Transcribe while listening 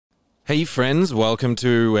Hey friends, welcome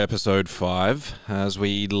to episode 5. As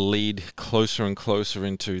we lead closer and closer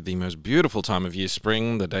into the most beautiful time of year,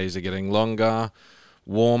 spring, the days are getting longer,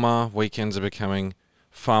 warmer, weekends are becoming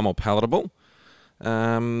far more palatable.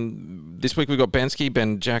 This week we've got Ben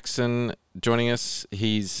Jackson joining us.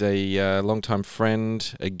 He's a longtime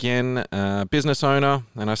friend, again, business owner,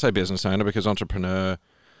 and I say business owner because entrepreneur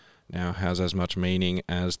now has as much meaning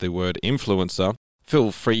as the word influencer.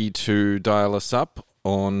 Feel free to dial us up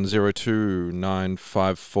on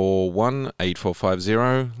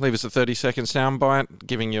 0295418450. Leave us a 30-second soundbite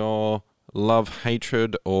giving your love,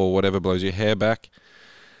 hatred, or whatever blows your hair back.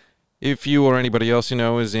 If you or anybody else you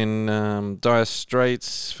know is in dire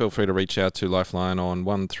straits, feel free to reach out to Lifeline on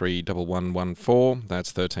 131114. That's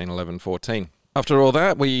 131114. After all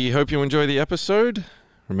that, we hope you enjoy the episode.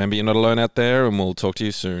 Remember, you're not alone out there, and we'll talk to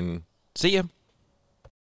you soon. See ya.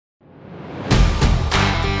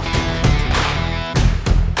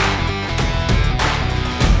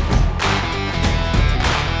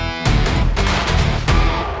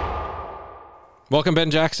 Welcome,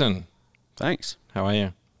 Ben Jackson. Thanks. How are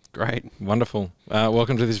you? Great. Wonderful.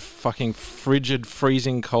 Welcome to this fucking frigid,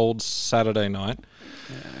 freezing cold Saturday night.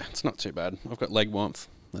 Yeah, it's not too bad. I've got leg warmth.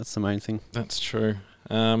 That's the main thing. That's true.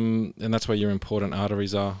 And that's where your important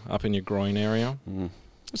arteries are, up in your groin area.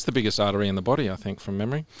 It's the biggest artery in the body, I think, from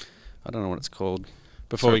memory. I don't know what it's called.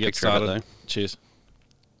 Before we get started, cheers.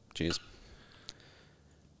 Cheers.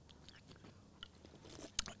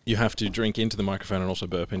 You have to drink into the microphone and also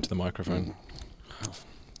burp into the microphone.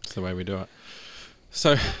 That's the way we do it.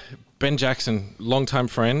 So, Ben Jackson, long-time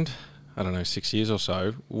friend, I don't know, 6 years or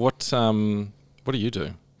so. What do you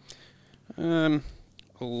do? A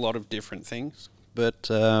lot of different things,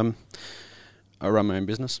 but I run my own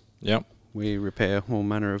business. Yep. We repair all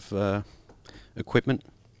manner of equipment.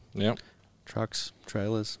 Yep. Trucks,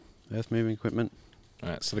 trailers, earth-moving equipment. All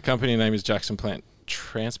right, so the company name is Jackson Plant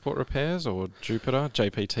Transport Repairs, or Jupiter,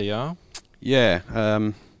 JPTR?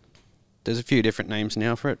 Yeah. There's a few different names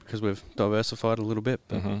now for it because we've diversified a little bit.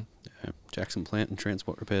 But Jackson Plant and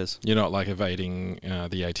Transport Repairs. You're not like evading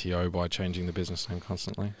the ATO by changing the business name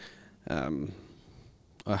constantly?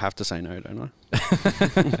 I have to say no, don't I?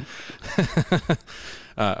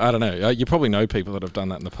 I don't know. You probably know people that have done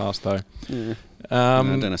that in the past, though. Yeah. I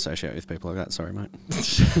don't associate with people like that. Sorry, mate.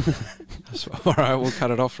 All right, we'll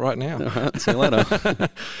cut it off right now. All right, see you later.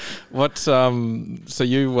 So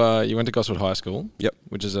you went to Gosford High School. Yep.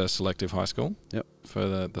 Which is a selective high school. Yep.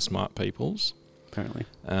 For the smart peoples. Apparently.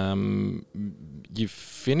 You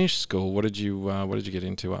finished school. What did you get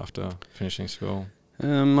into after finishing school?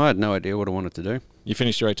 I had no idea what I wanted to do. You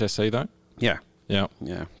finished your HSC though? Yeah. Yeah.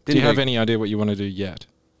 Yeah. Do you have any idea what you want to do yet?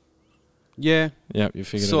 Yeah. Yeah, you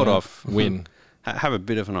figured sort it out. of. Win. Have a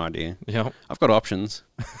bit of an idea. Yeah. I've got options.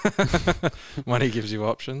 Money gives you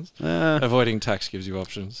options. Avoiding tax gives you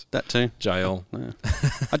options. That too. Jail.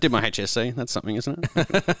 I did my HSC. That's something, isn't it?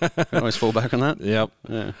 Can always fall back on that. Yep.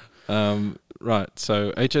 Yeah. Right.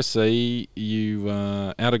 So HSC, you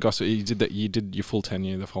out of Gosford, you did your full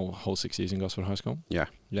tenure, the whole 6 years in Gosford High School. Yeah.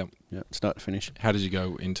 Yep. Yep. Start to finish. How did you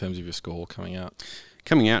go in terms of your score coming out?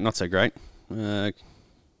 Coming out, not so great. I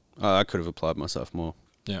could have applied myself more.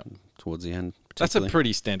 Yeah. Towards the end. That's a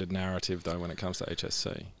pretty standard narrative, though, when it comes to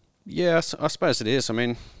HSC. Yeah, I suppose it is. I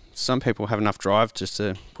mean, some people have enough drive just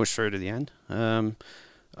to push through to the end. I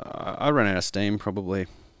ran out of steam probably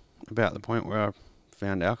about the point where I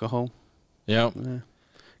found alcohol. Yeah.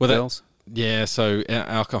 Girls. So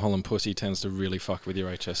alcohol and pussy tends to really fuck with your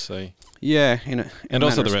HSC. Yeah. And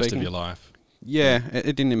also the rest of your life. Yeah,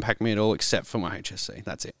 it didn't impact me at all except for my HSC.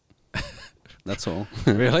 That's it. That's all.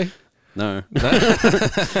 Really? No.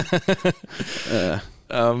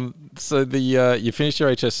 So you finished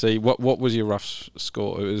your HSC. What was your rough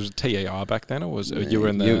score? It was TAR back then, or was you were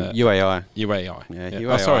in the UAI? UAI. Yeah.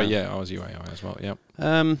 UAI. Oh, sorry. Yeah, I was UAI as well. Yep.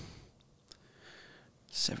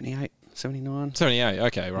 78, 79. 78.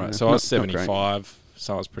 Okay, right. Yeah, so I was 75.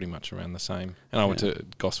 So I was pretty much around the same. And I went to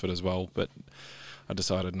Gosford as well, but I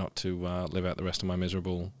decided not to live out the rest of my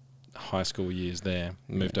miserable high school years there.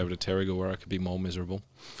 Moved over to Terrigal where I could be more miserable.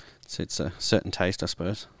 So it's a certain taste, I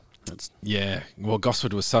suppose. Well,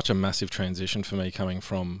 Gosford was such a massive transition for me coming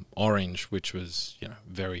from Orange, which was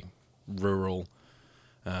very rural,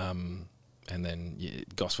 and then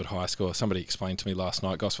Gosford High School. Somebody explained to me last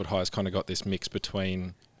night, Gosford High's kind of got this mix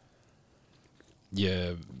between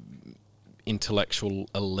your intellectual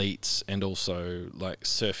elites and also like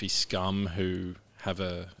surfy scum who have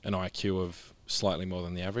an IQ of slightly more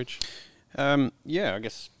than the average. Yeah, I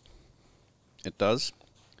guess it does.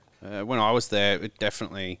 When I was there, it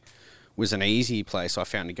definitely was an easy place I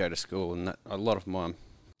found to go to school, and a lot of my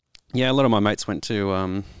mates went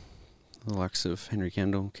to the likes of Henry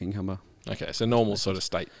Kendall, King Humber. Okay, so normal sort of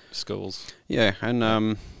state schools. Yeah,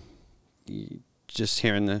 and just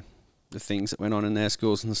hearing the things that went on in their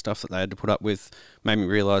schools and the stuff that they had to put up with made me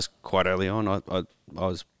realise quite early on I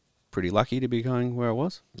was pretty lucky to be going where I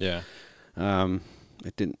was. Yeah.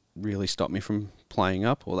 It didn't really stop me from playing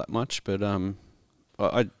up all that much, but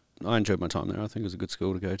I enjoyed my time there. I think it was a good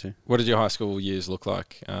school to go to. What did your high school years look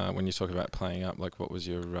like when you talk about playing up? Like, what was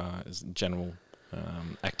your general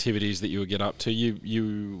activities that you would get up to?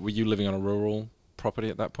 Were you living on a rural property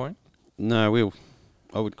at that point? No,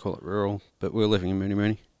 I would call it rural, but we were living in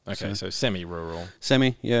Mooney. Okay, so semi-rural.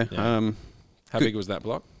 Semi, yeah. Yeah. How big was that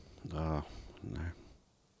block? Oh, no.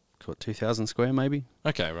 Call it 2,000 square, maybe.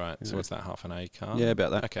 Okay, right. So Yeah. what's that, half an acre? Yeah,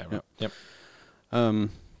 about that. Okay, right. Yep.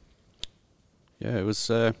 Yeah, it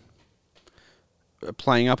was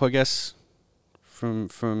playing up, I guess,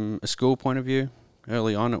 from a school point of view.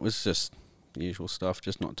 Early on, it was just the usual stuff,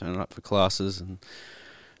 just not turning up for classes and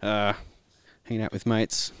hanging out with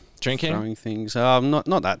mates. Drinking? Throwing things. Not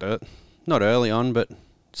that not early on, but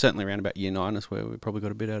certainly around about year 9 is where we probably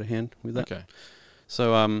got a bit out of hand with that. Okay.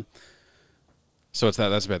 So, So it's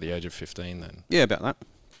that's about the age of 15 then? yeah, about that.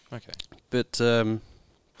 Okay. But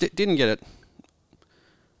didn't get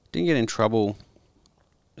in trouble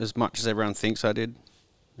as much as everyone thinks I did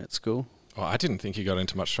at school. Oh, I didn't think you got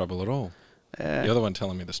into much trouble at all. You're the one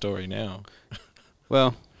telling me the story now.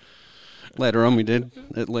 Well, later on we did,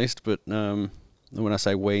 at least. But when I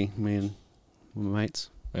say we, me and my mates.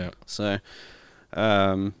 Yeah. So,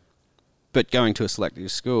 but going to a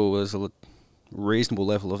selective school was a reasonable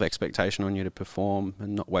level of expectation on you to perform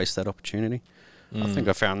and not waste that opportunity. I think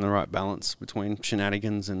I found the right balance between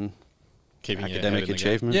shenanigans and keeping your academic head in the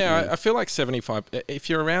game. achievement. Yeah, I feel like 75. If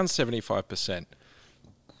you're around 75%,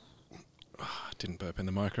 I didn't burp in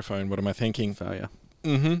the microphone. What am I thinking? failure.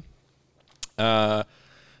 Mm-hmm.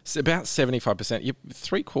 It's about 75%. You're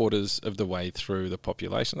 3/4 of the way through the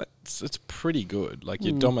population. It's pretty good. Like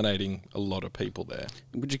you're dominating a lot of people there.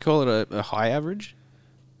 Would you call it a high average?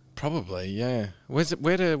 Probably, yeah.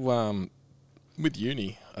 Where do with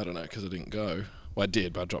uni? I don't know because I didn't go. Well, I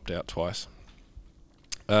did, but I dropped out twice.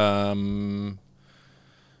 Where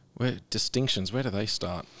distinctions? Where do they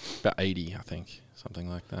start? About 80, I think, something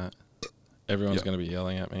like that. Everyone's going to be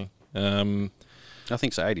yelling at me. I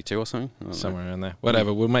think so, 82 or something. I don't know. Somewhere around there.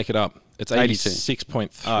 Whatever, we'll make it up. It's 82. 86.3.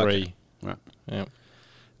 Oh, okay. Right. Yeah.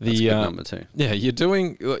 That's a good number too. Yeah, you're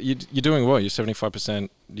doing well. You're 75%.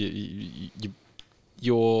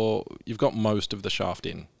 You've got most of the shaft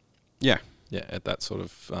in. Yeah. Yeah, at that sort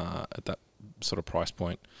of price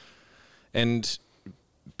point, and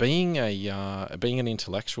being an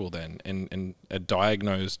intellectual then, and a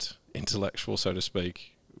diagnosed intellectual, so to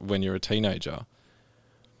speak, when you're a teenager.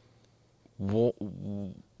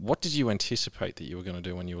 What did you anticipate that you were going to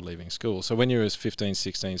do when you were leaving school? So when you were 15,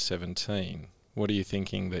 16, 17, what are you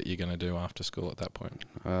thinking that you're going to do after school at that point?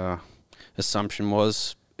 Assumption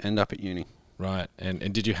was end up at uni. Right.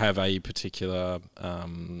 And did you have a particular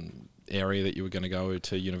area that you were going to go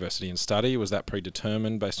to university and study? Was that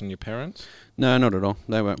predetermined based on your parents? No, not at all.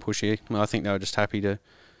 They weren't pushy. I think they were just happy to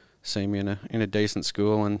see me in a decent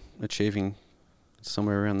school and achieving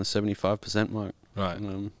somewhere around the 75% mark. Right.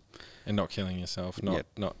 And not killing yourself,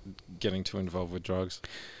 not getting too involved with drugs.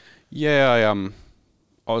 Yeah,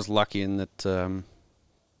 I was lucky in that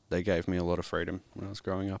they gave me a lot of freedom when I was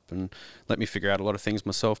growing up and let me figure out a lot of things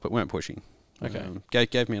myself, but weren't pushing. Okay.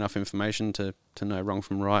 Gave me enough information to know wrong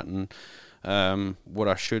from right and what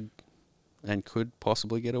I should and could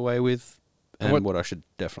possibly get away with and what I should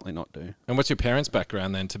definitely not do. And what's your parents'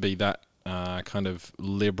 background then to be that kind of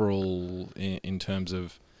liberal in terms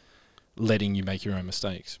of letting you make your own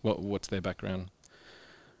mistakes? What's their background?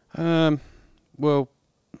 Well,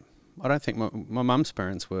 I don't think my mum's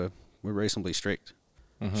parents were reasonably strict.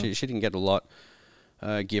 Mm-hmm. She didn't get a lot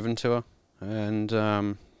given to her,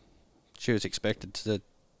 and she was expected to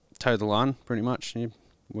toe the line pretty much.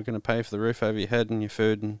 We're going to pay for the roof over your head and your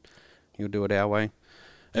food, and you'll do it our way.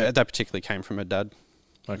 That particularly came from her dad.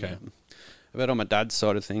 Okay. But on my dad's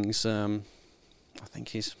side of things, I think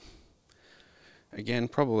he's, again,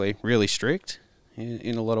 probably really strict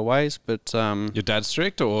in a lot of ways. But your dad's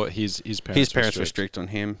strict, or his parents? His parents were strict on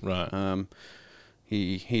him. Right.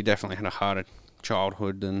 He definitely had a harder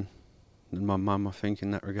childhood than my mum, I think,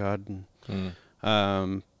 in that regard.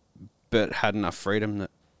 And, but had enough freedom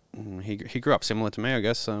that he grew up similar to me, I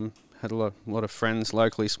guess. Had a lot of friends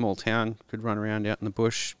locally, small town, could run around out in the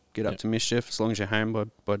bush, get up to mischief. As long as you're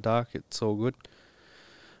home by dark, it's all good.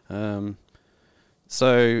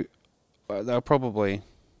 So they were probably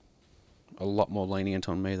a lot more lenient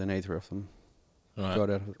on me than either of them. Right. Got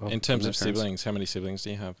out of in terms their of parents. siblings, how many siblings do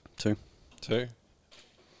you have? 2. Two?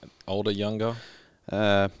 Older, younger?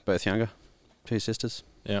 Both younger. 2 sisters.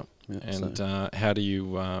 Yeah. And how do you,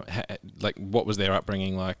 what was their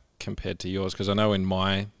upbringing like compared to yours? Because I know in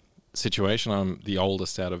my situation, I'm the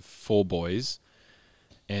oldest out of 4 boys,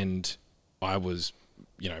 and I was,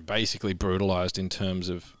 basically brutalized in terms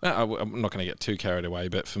of, I'm not going to get too carried away,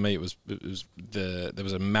 but for me, there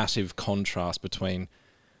was a massive contrast between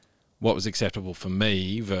what was acceptable for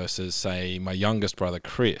me versus, say, my youngest brother,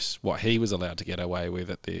 Chris, what he was allowed to get away with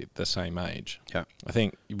at the same age. Yeah. I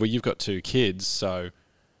think, you've got 2 kids, so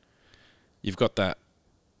you've got that,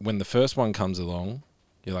 when the first one comes along,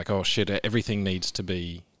 you're like, oh shit, everything needs to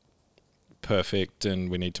be perfect and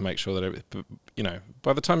we need to make sure that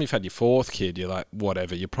by the time you've had your 4th kid, you're like,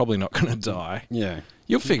 whatever, you're probably not going to die. Yeah.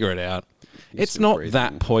 You'll figure it out. It's not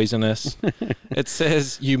that poisonous. It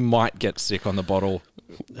says you might get sick on the bottle.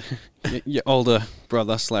 Your older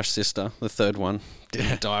brother / sister, the 3rd one,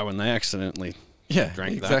 didn't die when they accidentally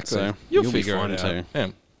drank that. So you'll figure it out. Too. Yeah.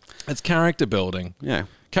 It's character building. Yeah.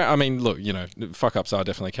 I mean, look, fuck-ups are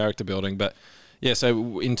definitely character building, but yeah,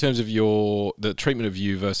 so in terms of the treatment of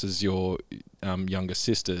you versus your younger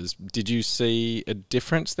sisters, did you see a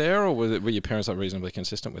difference there, or were your parents reasonably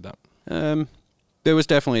consistent with that? There was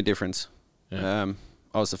definitely a difference. Yeah.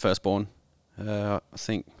 I was the firstborn. I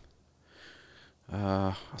think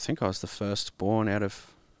I was the firstborn out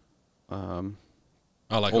of all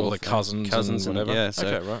the cousins and whatever. Yeah, so,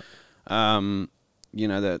 okay, right.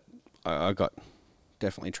 That I got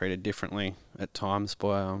definitely treated differently at times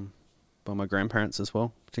by my grandparents as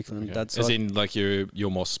well, particularly on Dad's side. As in, like you're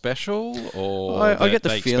more special, or I get the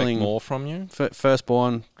they feeling expect more from you.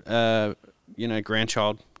 Firstborn,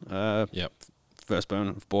 grandchild. Yep.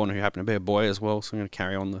 Firstborn who happened to be a boy as well, so I'm going to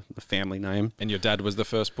carry on the family name. And your dad was the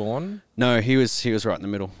firstborn? No, he was right in the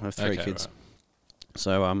middle of 3 kids. Right.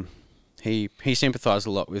 So he sympathised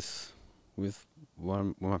a lot with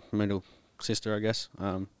my middle sister, I guess.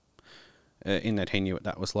 In that he knew what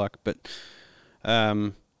that was like, but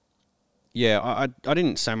I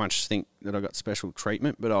didn't so much think that I got special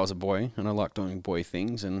treatment, but I was a boy and I liked doing boy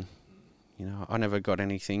things, and I never got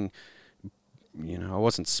anything. I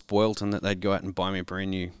wasn't spoilt in that they'd go out and buy me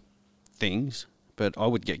brand new things, but I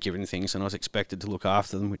would get given things and I was expected to look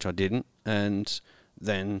after them, which I didn't, and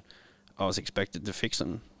then I was expected to fix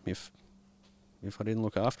them if I didn't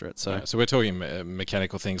look after it. So, right, so we're talking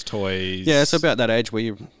mechanical things, toys. Yeah, it's about that age where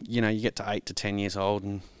you get to 8 to 10 years old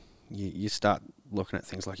and you start looking at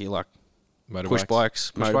things like push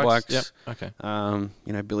bikes, motorbikes. Yep.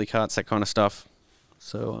 Okay. Billy carts, that kind of stuff.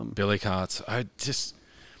 So billy carts. I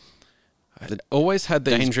always had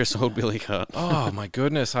these dangerous old billy cart. Oh my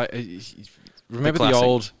goodness! I remember the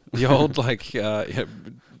old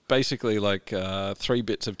basically 3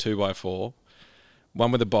 bits of 2x4.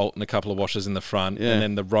 One with a bolt and a couple of washers in the front, and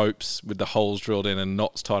then the ropes with the holes drilled in and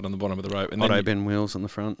knots tied on the bottom of the rope. And Auto bin wheels on the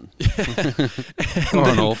front. Or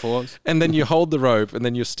on all fours. And then you hold the rope, and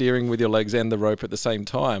then you're steering with your legs and the rope at the same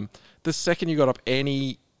time. The second you got up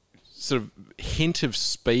any sort of hint of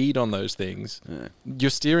speed on those things,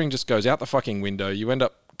 your steering just goes out the fucking window. You end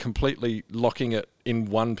up completely locking it in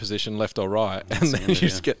one position, left or right, and then you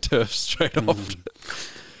just get turfed straight off.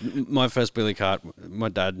 My first billy cart, my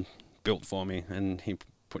dad built for me, and he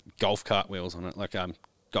put golf cart wheels on it, like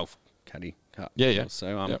golf caddy cart. Yeah.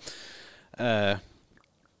 So and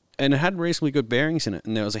it had reasonably good bearings in it,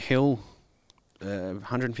 and there was a hill,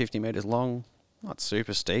 150 meters long, not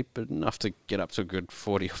super steep, but enough to get up to a good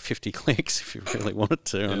 40 or 50 clicks if you really wanted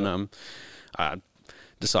to. Yeah. And I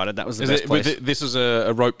decided that was the best place. This was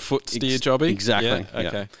a rope foot steer jobby? Exactly.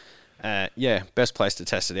 Yeah, okay. Best place to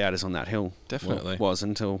test it out is on that hill. Definitely. Was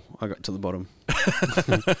until I got to the bottom.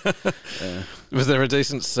 Was there a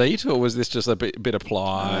decent seat, or was this just a bit of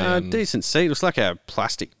ply? Decent seat. It was like a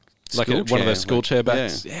plastic one of those school chair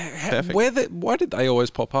backs. Yeah, perfect. Why did they always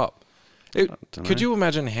pop up? Could you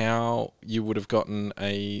imagine how you would have gotten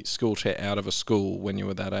a school chair out of a school when you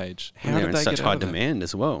were that age? How did they such get high out of demand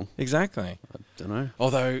as well? Exactly. I don't know.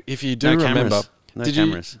 Although, if you do remember, did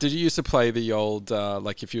cameras. you used to play the old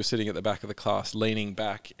if you were sitting at the back of the class, leaning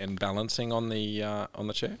back and balancing on the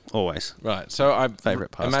chair? Always. Right. So I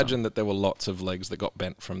imagine that there were lots of legs that got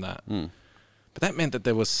bent from that. But that meant that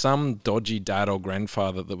there was some dodgy dad or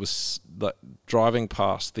grandfather that was driving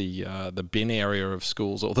past the bin area of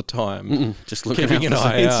schools all the time, just looking keeping an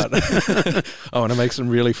eye out. I want to make some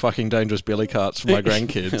really fucking dangerous billy carts for my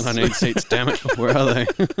grandkids. I need seats, damn it. Where are they?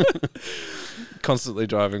 Constantly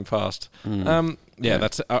driving past.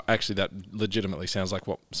 That's actually, that legitimately sounds like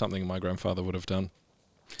something my grandfather would have done.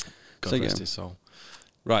 God rest his soul.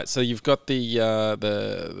 Right, so you've got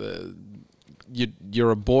the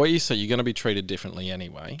you're a boy, so you're going to be treated differently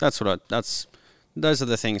anyway. Those are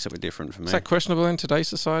the things that were different for me. Is that questionable in today's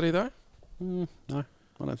society, though? No, I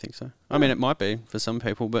don't think so. I mean, it might be for some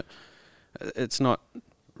people, but it's not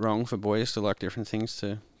wrong for boys to like different things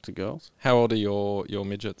to girls. How old are your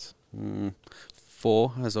midgets?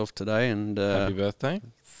 4 as of today, and Happy birthday.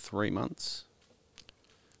 3 months.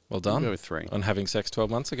 Well done. We'll go with 3. On having sex 12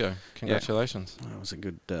 months ago. Congratulations. Yeah. That was a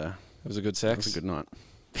good... it was a good sex. It was a good night.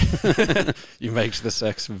 You made the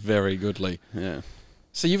sex very goodly. Yeah.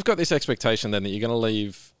 So you've got this expectation then that you're going to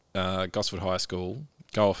leave Gosford High School,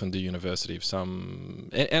 go off and do university of some...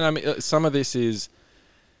 And I mean, some of this is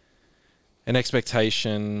an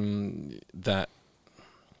expectation that,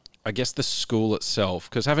 I guess, the school itself,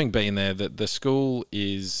 because having been there, the school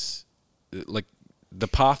is, like, the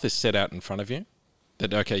path is set out in front of you.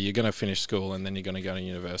 That, okay, you're going to finish school and then you're going to go to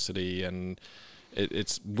university, and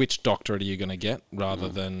it's which doctorate are you going to get rather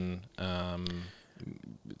than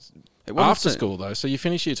after school, though. So you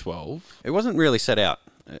finish year 12. It wasn't really set out.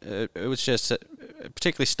 It was just,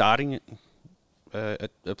 particularly starting at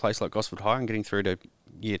a place like Gosford High and getting through to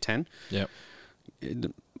year 10. Yep.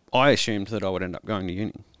 I assumed that I would end up going to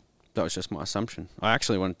uni. That was just my assumption. I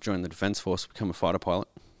actually wanted to join the Defence Force, become a fighter pilot.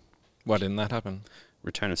 Why didn't that happen?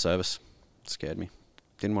 Return of service. It scared me.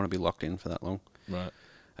 Didn't want to be locked in for that long. Right.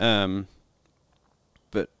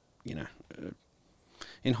 But,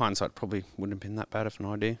 in hindsight, probably wouldn't have been that bad of an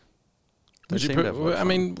idea.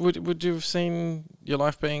 Would you have seen your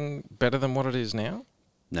life being better than what it is now?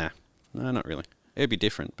 Nah. No, not really. It'd be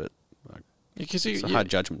different, but it's a hard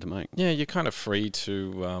judgment to make. Yeah, you're kind of free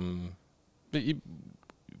to...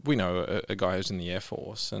 we know a guy who's in the Air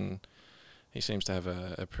Force, and he seems to have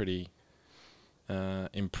a pretty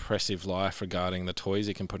impressive life regarding the toys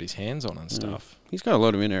he can put his hands on and stuff. He's got a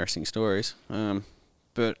lot of interesting stories,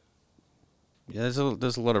 but yeah, there's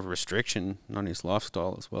a lot of restriction on his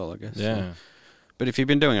lifestyle as well, I guess. Yeah. So, but if you've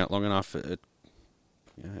been doing it long enough,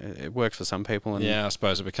 it works for some people. And I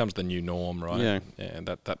suppose it becomes the new norm, right? Yeah. Yeah,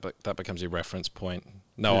 that becomes your reference point.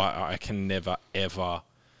 No, yeah. I can never, ever...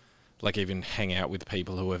 like even hang out with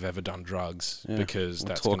people who have ever done drugs because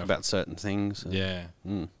that's talk about certain things.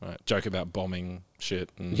 Right. Joke about bombing shit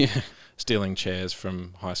and stealing chairs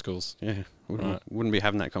from high schools. Yeah, wouldn't be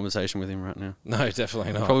having that conversation with him right now. No,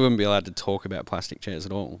 definitely not. Probably wouldn't be allowed to talk about plastic chairs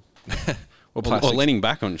at all. or leaning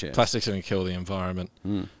back on chairs. Plastic's going to kill the environment.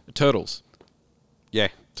 Turtles. Yeah,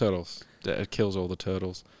 turtles. It kills all the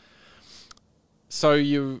turtles. So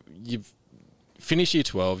you've finished year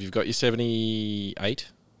 12. You've got your 78.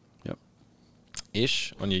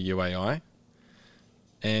 Ish on your UAI,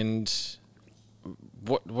 and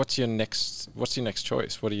what's your next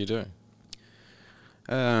choice? What do you do?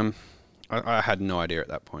 I had no idea at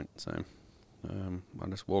that point, so I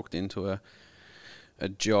just walked into a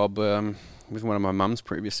job with one of my mum's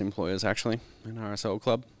previous employers, actually, an RSL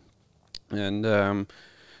club, and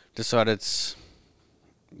decided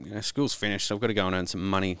school's finished, so I've got to go and earn some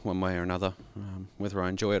money one way or another, whether I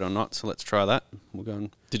enjoy it or not. So let's try that. We'll go.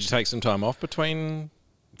 Did you take some time off between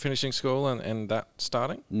finishing school and that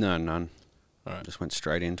starting? No, none. All right. Just went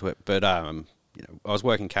straight into it. But I was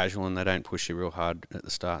working casual, and they don't push you real hard at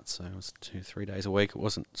the start. So it was 2-3 days a week. It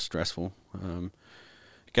wasn't stressful. It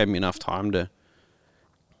gave me enough time to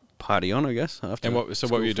party on, I guess. After. And what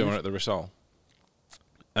were you doing at the Risol?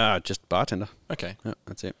 Just bartender. Okay. Yeah,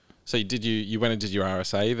 that's it. So you went and did your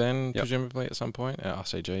RSA then, presumably at some point,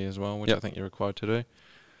 RCG as well, which I think you're required to do.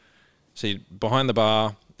 So you're behind the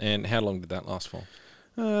bar, and how long did that last for?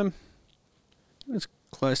 It was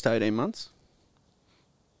close to 18 months.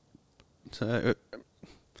 So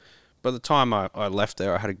by the time I left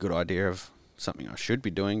there, I had a good idea of something I should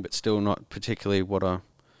be doing, but still not particularly what I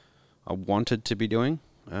wanted to be doing.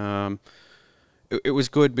 It was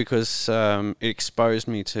good because it exposed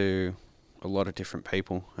me to a lot of different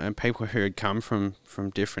people, and people who had come from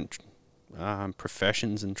different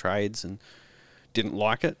professions and trades and didn't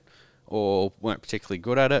like it or weren't particularly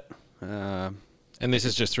good at it. And this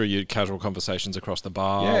is just through your casual conversations across the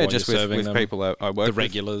bar? Yeah, just with people I work with. The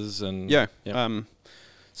regulars and... Yeah.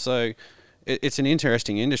 So it's an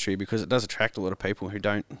interesting industry because it does attract a lot of people who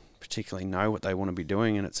don't particularly know what they want to be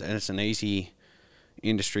doing, and it's an easy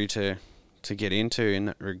industry to get into in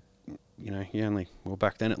that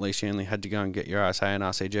back then at least you only had to go and get your RSA and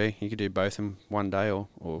RCG. You could do both in one day or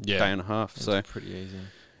day and a half. That's so pretty easy.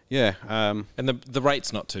 Yeah. And the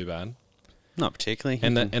rate's not too bad. Not particularly.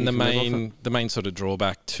 And the main sort of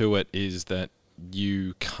drawback to it is that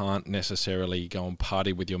you can't necessarily go and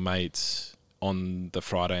party with your mates on the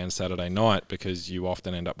Friday and Saturday night because you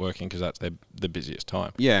often end up working because that's the busiest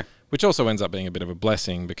time. Yeah. Which also ends up being a bit of a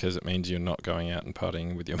blessing because it means you're not going out and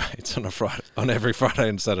partying with your mates on every Friday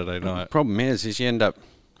and Saturday night. The problem is you end up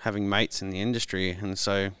having mates in the industry, and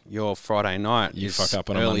so your Friday night You is fuck up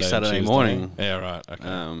on a early Monday and Saturday Tuesday. morning. Yeah, right.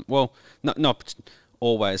 Okay. Well, not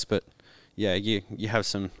always, but yeah, you have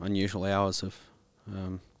some unusual hours of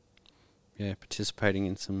participating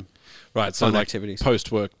in some Right, so fun like activities.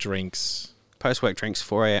 post-work drinks. Post-work drinks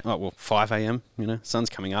 4 a.m. Oh, well, 5 a.m. Sun's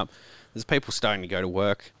coming up. There's people starting to go to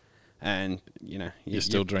work, and You're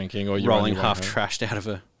still drinking, or you're rolling on your way half home. trashed out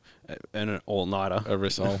of an all-nighter. A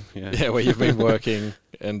Rissole. Yeah. Where you've been working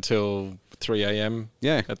until 3 a.m.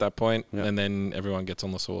 Yeah. at that point, Yeah. and then everyone gets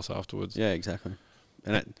on the sauce afterwards. Yeah, exactly.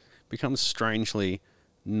 And it becomes strangely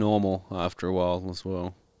normal after a while as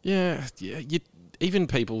well. Yeah. Even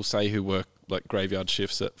people say who work like graveyard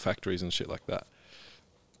shifts at factories and shit like that.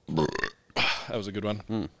 That was a good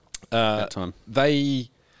one. That time. They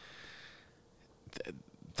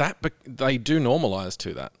do normalise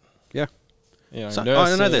to that. Yeah. So,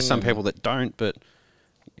 I know there's some people that don't, but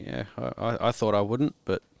yeah, I thought I wouldn't,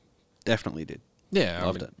 but definitely did. Yeah,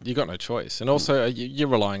 Loved it. You got no choice, and also you're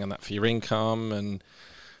relying on that for your income, and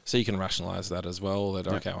so you can rationalise that as well. That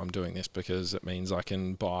okay, I'm doing this because it means I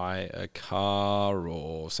can buy a car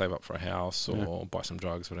or save up for a house or buy some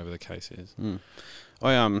drugs, whatever the case is.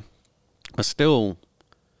 I still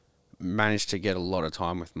managed to get a lot of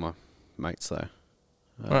time with my mates though,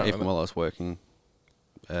 Right, even while I was working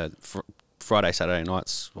Friday, Saturday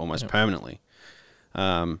nights almost permanently.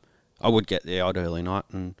 I would get the odd early night,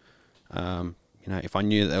 and if I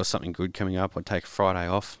knew that there was something good coming up, I'd take a Friday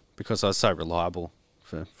off because I was so reliable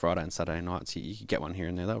for Friday and Saturday nights. You could get one here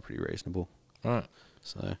and there. They were pretty reasonable. Right.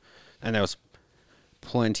 So, and there was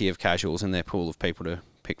plenty of casuals in their pool of people to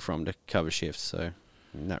pick from to cover shifts. So,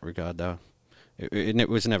 in that regard, though, it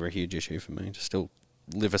was never a huge issue for me to still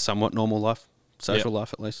live a somewhat normal life, social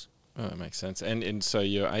life at least. Oh, that makes sense. And so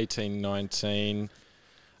you're 18 months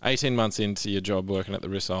into your job working at the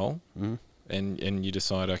Rissole, and you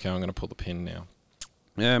decide, okay, I'm going to pull the pin now.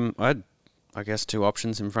 I had, I guess, two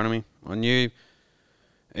options in front of me. I knew,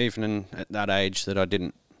 even at that age,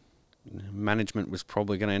 that management was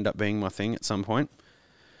probably going to end up being my thing at some point.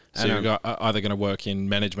 So you're either going to work in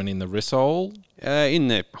management in the Rissole? In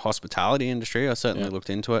the hospitality industry, I certainly looked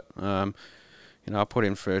into it. I put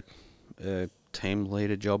in for a team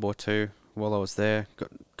leader job or two while I was there.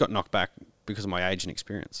 Got knocked back because of my age and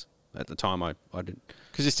experience. At the time, I did.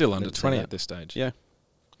 Because you're still under 20 at this stage. Yeah.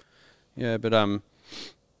 Yeah, but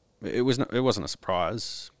it wasn't a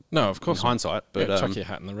surprise. No, of course. In hindsight, but chuck your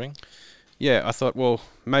hat in the ring. Yeah, I thought, well,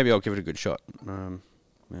 maybe I'll give it a good shot.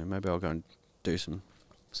 Maybe I'll go and do some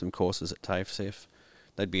courses at TAFE, see if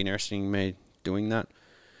they'd be interested in me doing that.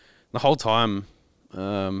 The whole time,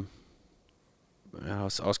 I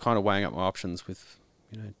was kind of weighing up my options with,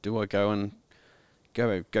 do I go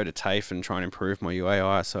to TAFE and try and improve my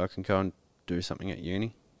UAI so I can go and do something at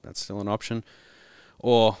uni? That's still an option.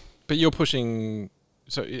 But you're pushing...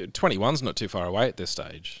 So 21's not too far away at this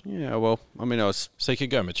stage. Yeah, well, I mean, I was... So you could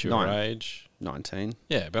go mature age. 19.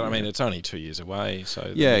 Yeah, but I mean, it's only 2 years away, so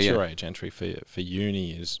the mature age entry for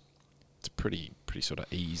uni it's pretty sort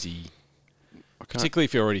of easy. Particularly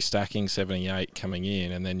if you're already stacking 78 coming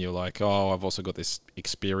in, and then you're like, oh, I've also got this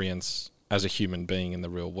experience as a human being in the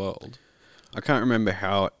real world. I can't remember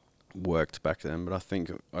how it worked back then, but I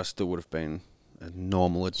think I still would have been a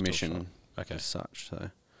normal admission as such.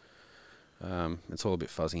 So it's all a bit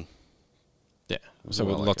fuzzy. Yeah. So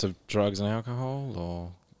with lots of drugs and alcohol,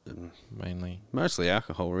 or mainly? Mostly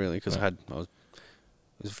alcohol, really, because it was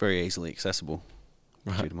very easily accessible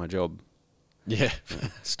due to my job. Yeah.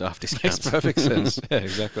 Staff discounts. Makes perfect sense. Yeah,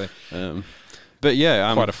 exactly. But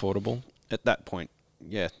yeah, quite affordable at that point.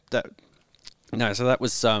 Yeah, so that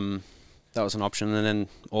was an option, and then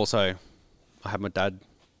also I had my dad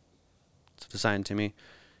sort of saying to me,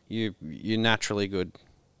 "You're naturally good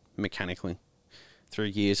mechanically." Through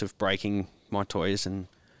years of breaking my toys, and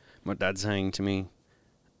my dad saying to me,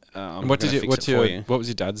 "What was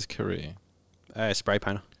your dad's career?" Spray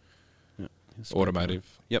painter. Yeah, automotive.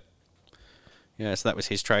 Painter. Yep. Yeah, so that was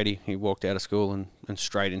his trade. He walked out of school and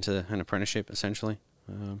straight into an apprenticeship, essentially.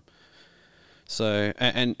 And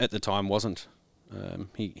at the time wasn't.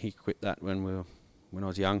 He quit that when I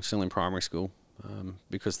was young, still in primary school,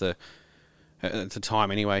 because at the time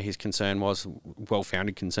anyway, his concern was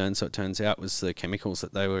well-founded concern. So it turns out was the chemicals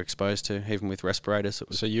that they were exposed to, even with respirators. It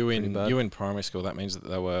was so you in primary school. That means that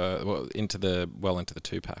they were into the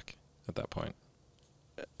 2-pack at that point.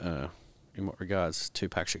 in what regards?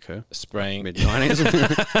 Tupac Shakur? Spraying.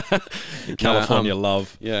 Mid-90s. California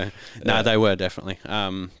love. Yeah. No, they were definitely.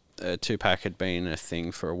 Tupac had been a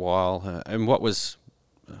thing for a while. And what was...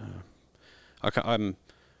 I'm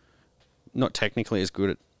not technically as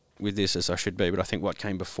good with this as I should be, but I think what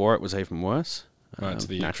came before it was even worse. Right, it's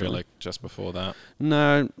the acrylic just before that.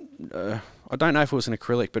 No, I don't know if it was an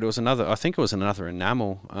acrylic, but it was another... I think it was another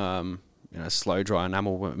enamel, slow dry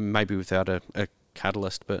enamel, maybe without a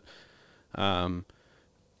catalyst, but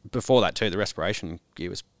before that too, the respiration gear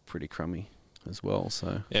was pretty crummy as well.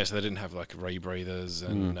 So yeah, so they didn't have like rebreathers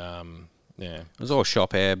and it was all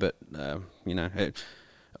shop air, but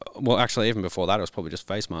well, actually, even before that, it was probably just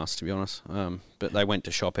face masks, to be honest. But they went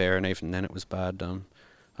to shop air, and even then, it was bad.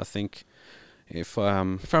 I think if I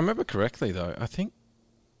remember correctly, though, I think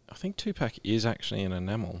Tupac is actually an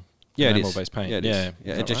enamel. Yeah, enamel-based paint. Yeah, it is.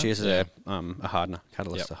 Yeah, it just uses a hardener,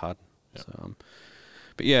 catalyst to harden. Yep. So,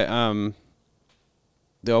 but yeah,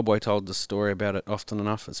 the old boy told the story about it often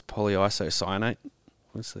enough. It's polyisocyanate.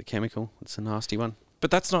 What's the chemical? It's a nasty one. But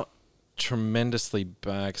that's not tremendously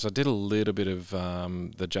bad, because I did a little bit of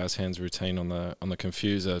the Jazz Hands routine on the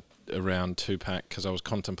Confuser around Tupac, because I was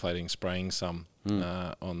contemplating spraying some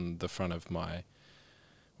on the front of my,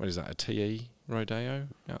 what is that, a TE Rodeo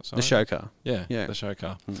outside? The show car. Yeah, the show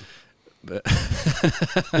car.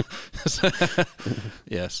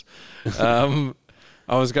 Yes.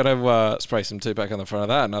 I was going to spray some Tupac on the front of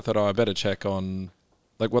that, and I thought, I better check on,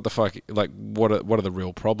 like, what the fuck, like, what are the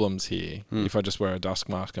real problems here if I just wear a dust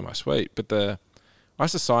mask in my suite? But the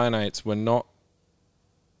isocyanates were not,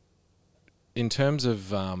 in terms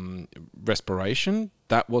of respiration,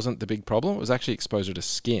 that wasn't the big problem. It was actually exposure to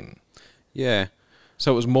skin. Yeah.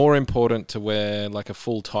 So it was more important to wear, like, a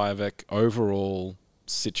full Tyvek overall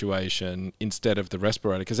situation instead of the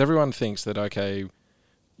respirator, because everyone thinks that, okay,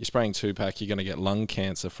 you're spraying Tupac, you're going to get lung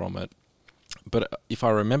cancer from it. But if I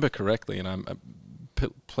remember correctly, and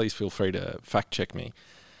please feel free to fact check me,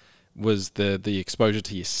 was the exposure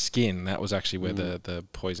to your skin, that was actually where the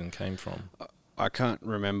poison came from. I can't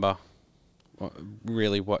remember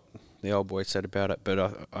really what the old boy said about it,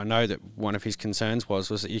 but I know that one of his concerns was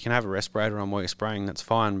that you can have a respirator on while you're spraying, that's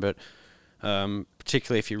fine, but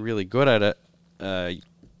particularly if you're really good at it,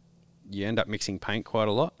 you end up mixing paint quite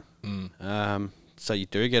a lot. So you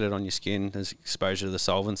do get it on your skin. There's exposure to the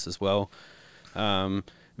solvents as well.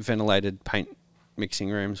 Ventilated paint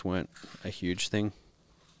mixing rooms weren't a huge thing.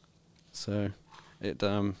 So it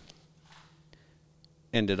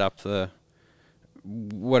ended up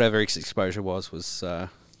whatever his exposure was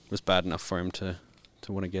bad enough for him to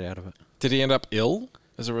want to get out of it. Did he end up ill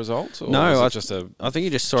as a result? Or no, was I it just I think he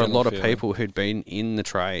just saw a lot of feeling? people who'd been in the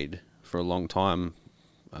trade for a long time,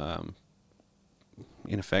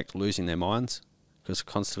 in effect, losing their minds because of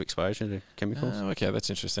constant exposure to chemicals. Oh, okay,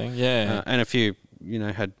 that's interesting. Yeah, and a few,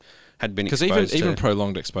 had been because exposed even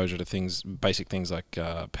prolonged exposure to basic things like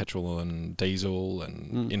petrol and diesel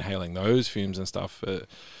and inhaling those fumes and stuff,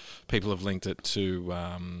 people have linked it to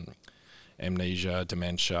amnesia,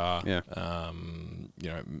 dementia,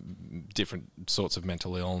 different sorts of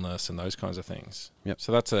mental illness and those kinds of things. Yep.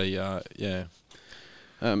 So that's a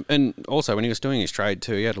and also when he was doing his trade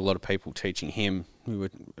too, he had a lot of people teaching him who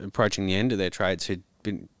were approaching the end of their trades who'd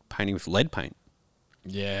been painting with lead paint.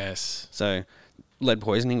 Yes. So lead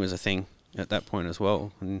poisoning was a thing at that point as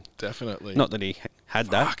well. And definitely. Not that he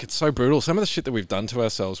had that. Fuck, it's so brutal. Some of the shit that we've done to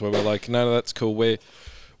ourselves where we're like, no, that's cool. We're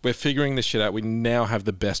figuring this shit out. We now have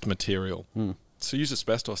the best material. So use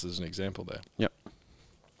asbestos as an example there.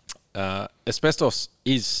 Yep. Asbestos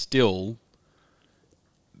is still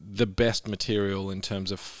the best material in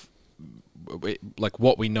terms of like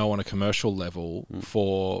what we know on a commercial level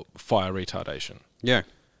for fire retardation. Yeah.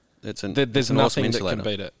 There's nothing that can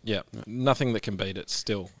beat it. Yeah. Nothing that can beat it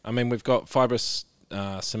still. I mean, we've got fibrous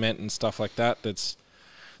cement and stuff like that that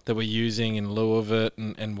we're using in lieu of it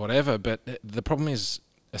and whatever, but the problem is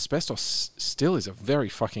asbestos still is a very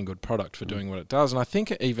fucking good product for doing what it does. And I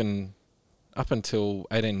think even up until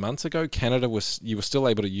 18 months ago, you were still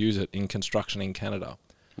able to use it in construction in Canada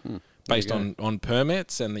based on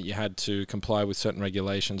permits, and that you had to comply with certain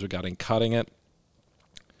regulations regarding cutting it.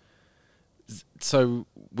 So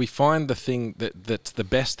we find the thing that's the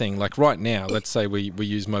best thing, like right now, let's say we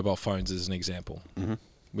use mobile phones as an example.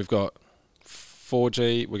 We've got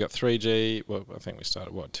 4G, we've got 3G, well, I think we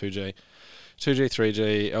started, 2G? 2G,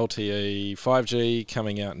 3G, LTE, 5G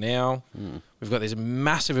coming out now. We've got this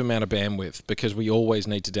massive amount of bandwidth because we always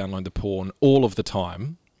need to download the porn all of the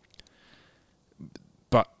time.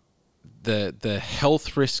 But the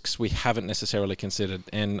health risks we haven't necessarily considered,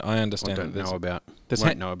 and I understand I don't know about.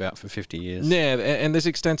 won't know about for 50 years. Yeah, and there's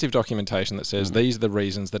extensive documentation that says these are the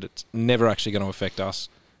reasons that it's never actually going to affect us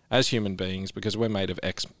as human beings because we're made of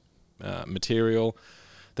X material.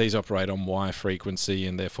 These operate on Y frequency,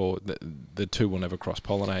 and therefore the two will never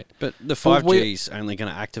cross-pollinate. But the 5G is only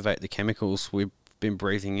going to activate the chemicals we've been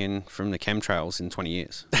breathing in from the chemtrails in 20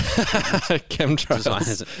 years. Chemtrails.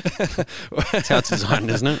 That's how it's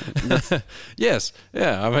designed, isn't it? Yes.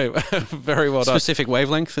 Yeah. I mean, very well done. Specific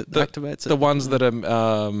wavelength that activates it. The ones that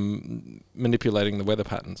are manipulating the weather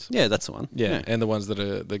patterns. Yeah, that's the one. Yeah, and the ones that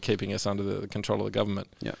are keeping us under the control of the government.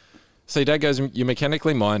 Yeah. So your dad goes, you're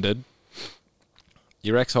mechanically minded.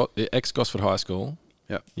 You're ex-Gosford High School.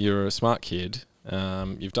 Yep. You're a smart kid.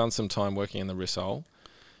 You've done some time working in the Rissole.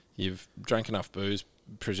 You've drank enough booze,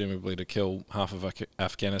 presumably to kill half of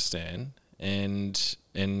Afghanistan. And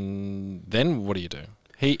then what do you do?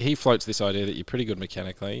 He floats this idea that you're pretty good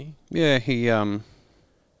mechanically. Yeah, he well,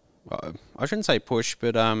 I shouldn't say push,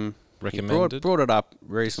 but recommended. He brought it up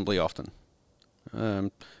reasonably often,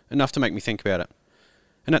 enough to make me think about it.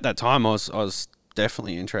 And at that time, I was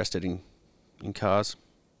definitely interested in cars.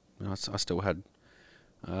 You know, I still had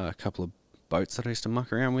a couple of boats that I used to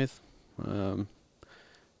muck around with.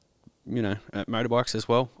 You know, motorbikes as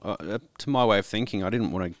well. To my way of thinking, I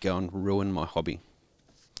didn't want to go and ruin my hobby.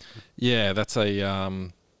 Yeah, that's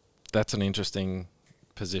an interesting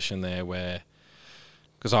position there where,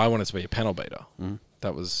 because I wanted to be a panel beater.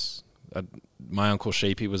 That was my uncle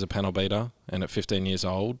Sheepy was a panel beater, and at 15 years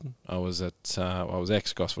old, I was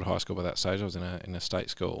ex Gosford High School by that stage. I was in a state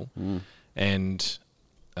school, and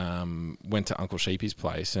went to Uncle Sheepy's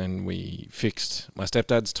place, and we fixed my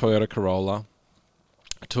stepdad's Toyota Corolla.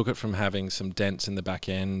 I took it from having some dents in the back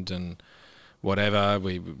end and whatever.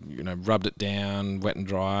 We rubbed it down, wet and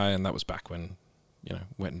dry, and that was back when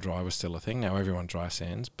wet and dry was still a thing. Now everyone dry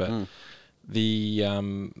sands, but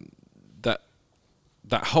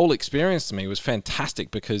that whole experience to me was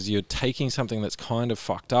fantastic because you're taking something that's kind of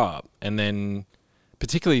fucked up, and then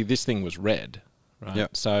particularly this thing was red, right?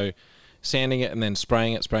 Yep. So sanding it and then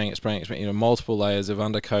spraying it, multiple layers of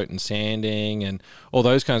undercoat and sanding and all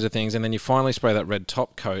those kinds of things, and then you finally spray that red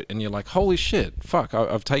top coat, and you're like, holy shit, fuck!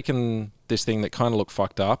 I've taken this thing that kind of looked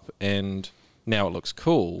fucked up, and now it looks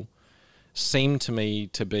cool. Seemed to me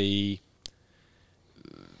to be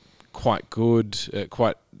quite good,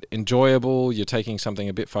 quite enjoyable. You're taking something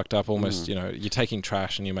a bit fucked up, almost, you're taking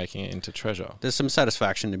trash and you're making it into treasure. There's some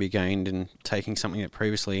satisfaction to be gained in taking something that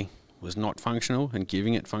previously was not functional and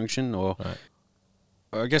giving it function. Or right.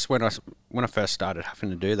 I guess when I first started having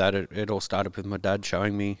to do that, it all started with my dad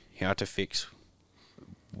showing me how to fix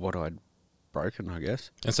what I'd broken, I guess.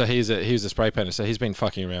 And so he was a spray painter, so he's been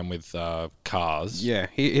fucking around with cars. Yeah,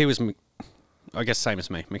 he was, I guess, same as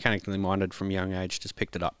me, mechanically minded from a young age, just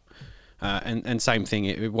picked it up. And same thing,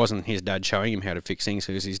 it wasn't his dad showing him how to fix things,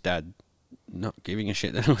 it was his dad not giving a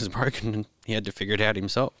shit that it was broken, and he had to figure it out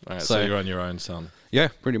himself. Right, so you're on your own, son. Yeah,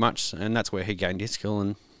 pretty much, and that's where he gained his skill,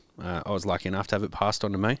 and I was lucky enough to have it passed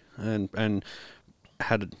on to me, and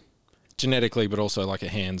had genetically, but also like a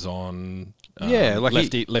hands-on, like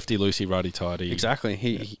lefty loosey, righty tighty. Exactly.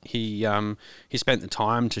 He spent the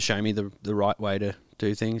time to show me the right way to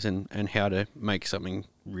do things, and how to make something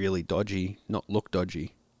really dodgy not look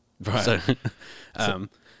dodgy. Right. So,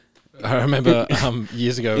 I remember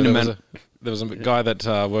years ago there was a guy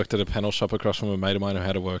that worked at a panel shop across from a mate of mine who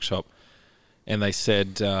had a workshop, and they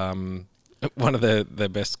said one of their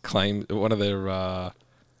best claims, one of their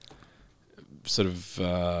sort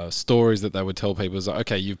of stories that they would tell people is like,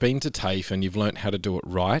 okay, you've been to TAFE and you've learnt how to do it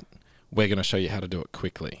right. We're going to show you how to do it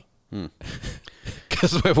quickly.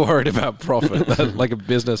 Because we're worried about profit. Like a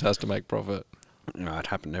business has to make profit. It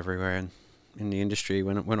happened everywhere in the industry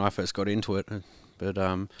when I first got into it. But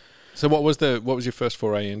so what was your first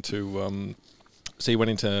foray into? So you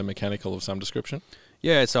went into mechanical of some description.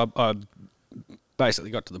 Yeah, so I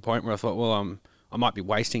basically got to the point where I thought, well, I might be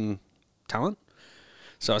wasting talent.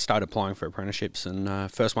 So I started applying for apprenticeships,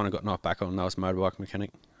 and first one I got knocked back on, that was motorbike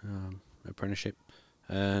mechanic apprenticeship.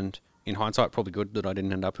 And in hindsight, probably good that I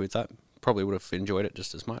didn't end up with that. Probably would have enjoyed it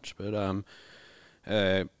just as much, but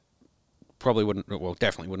definitely wouldn't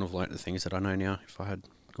have learnt the things that I know now if I had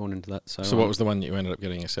gone into that. So what was the one that you ended up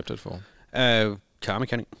getting accepted for? Car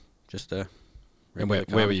mechanic, just a. And where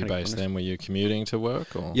were you based then? Were you commuting to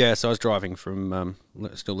work? Or? Yeah, so I was driving from,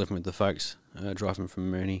 still living with the folks, driving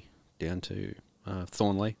from Mooney down to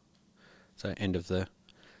Thornley. So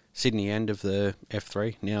Sydney end of the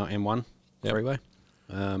F3, now M1 freeway.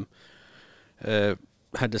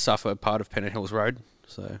 Had to suffer part of Pennant Hills Road,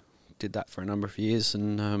 so did that for a number of years,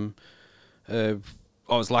 and I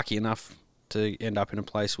was lucky enough to end up in a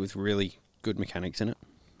place with really good mechanics in it.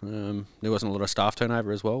 There wasn't a lot of staff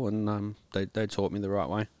turnover as well, and they taught me the right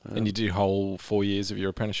way. And you did whole 4 years of your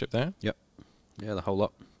apprenticeship there? Yep. Yeah, the whole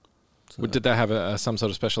lot. So Did that have some sort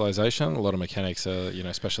of specialisation? A lot of mechanics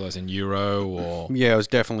specialise in Euro or... Yeah, it was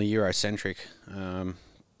definitely Eurocentric,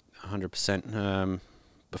 100%.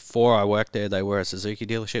 Before I worked there, they were a Suzuki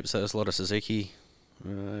dealership, so there's a lot of Suzuki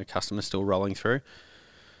customers still rolling through.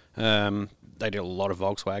 They did a lot of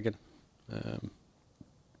Volkswagen.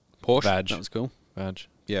 Porsche, Badge. that was cool. Badge.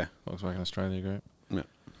 Yeah. Volkswagen Australia Group. Yeah.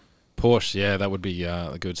 Porsche, yeah, that would be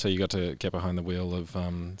good. So you got to get behind the wheel of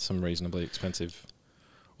some reasonably expensive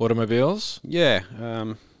automobiles? Yeah.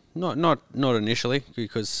 Not initially,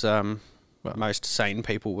 because most sane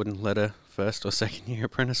people wouldn't let a first or second year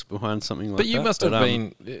apprentice behind something like that. But you must have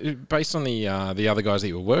been, based on the other guys that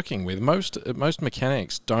you were working with, most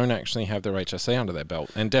mechanics don't actually have their HSC under their belt,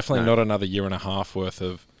 and definitely not another year and a half worth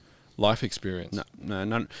of life experience.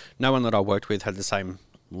 No one that I worked with had the same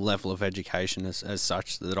level of education as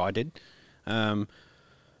such that I did. And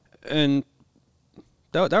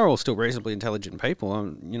they were all still reasonably intelligent people.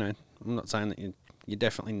 I'm not saying that you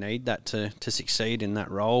definitely need that to succeed in that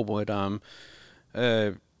role, but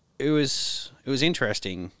it was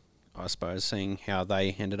interesting, I suppose, seeing how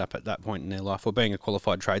they ended up at that point in their life, or being a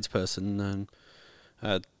qualified tradesperson, and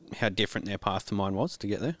how different their path to mine was to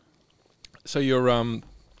get there. So you're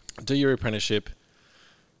do your apprenticeship.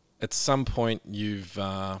 At some point, you've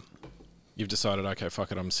decided, okay,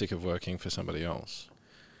 fuck it, I'm sick of working for somebody else.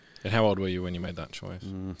 And how old were you when you made that choice?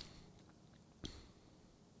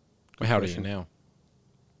 How old are you now?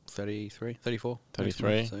 33, 34.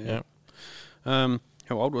 33, so, yeah. How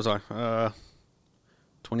old was I?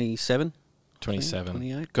 27. 27.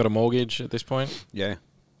 28. Got a mortgage at this point? Yeah.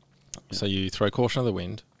 So you throw caution to the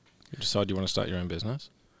wind. You decide you want to start your own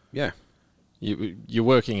business. Yeah. You're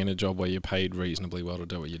working in a job where you're paid reasonably well to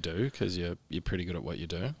do what you do, because you're pretty good at what you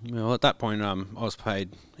do. Well, at that point, I was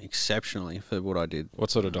paid exceptionally for what I did.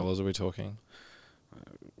 What sort of dollars are we talking?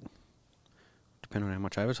 Depending on how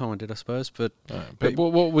much overtime I did, I suppose. But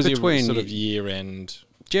what was your sort of year end?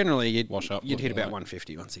 Generally, you'd hit about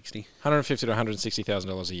 150, 160. $150,000 to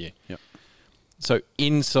 $160,000 a year. Yep. So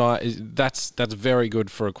inside, that's very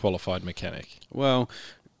good for a qualified mechanic. Well,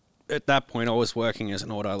 at that point, I was working as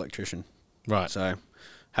an auto electrician. Right. So,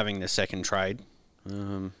 having the second trade.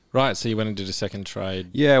 Right. So you went and did a second trade.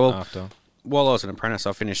 Yeah. Well, after. While I was an apprentice,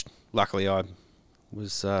 I finished. Luckily, I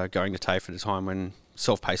was going to TAFE at a time when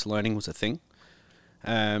self-paced learning was a thing.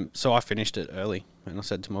 So I finished it early, and I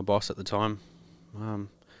said to my boss at the time,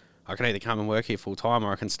 I can either come and work here full time,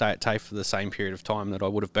 or I can stay at TAFE for the same period of time that I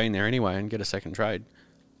would have been there anyway and get a second trade.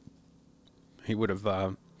 He would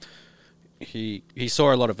have. He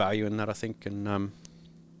saw a lot of value in that, I think, and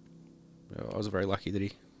I was very lucky that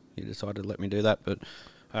he decided to let me do that. But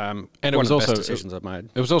and it was one of the also best decisions I've made.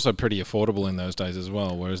 It was also pretty affordable in those days as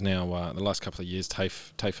well. Whereas now, the last couple of years,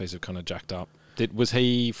 TAFE fees have kind of jacked up. Was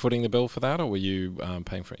he footing the bill for that, or were you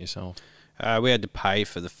paying for it yourself? We had to pay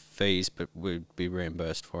for the fees, but we'd be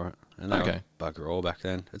reimbursed for it. And they were bugger all back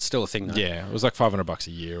then. It's still a thing, though. Yeah, it was like $500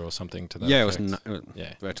 a year or something to that effect. effect. It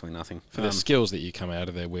was virtually nothing. For the skills that you come out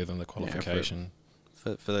of there with and the qualification.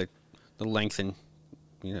 For the length and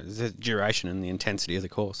the duration and the intensity of the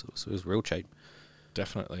course, it was real cheap.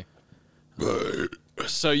 Definitely.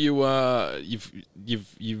 So you're on your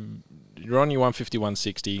 150,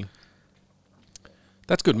 160.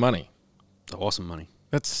 That's good money. It's awesome money.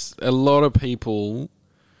 That's a lot of people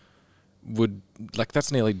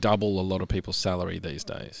that's nearly double a lot of people's salary these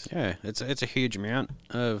days. Yeah, it's a huge amount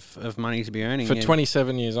of money to be earning. For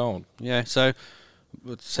 27 years old. Yeah, so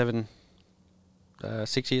 6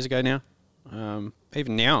 years ago now.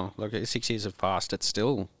 Even now, 6 years have passed, it's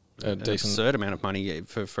still a decent absurd amount of money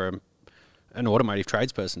for an automotive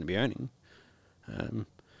tradesperson to be earning.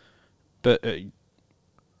 But I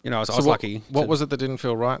was lucky. What was it that didn't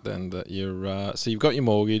feel right then? That you're so you've got your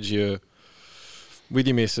mortgage, you're with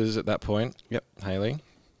your missus at that point. Yep, Hayley,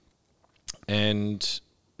 and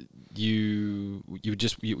you're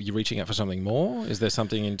reaching out for something more. Is there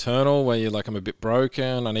something internal where you're like, I'm a bit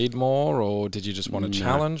broken, I need more, or did you just want a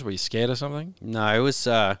challenge? Were you scared of something? No, it was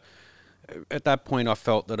at that point I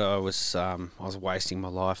felt that I was wasting my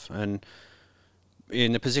life, and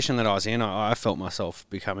in the position that I was in, I felt myself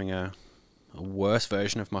becoming a worse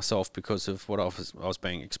version of myself because of what I was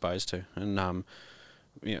being exposed to, and on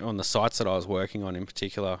the sites that I was working on in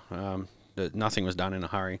particular, that nothing was done in a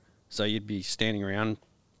hurry. So you'd be standing around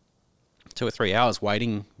 2 or 3 hours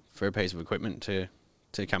waiting for a piece of equipment to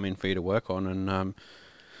come in for you to work on, and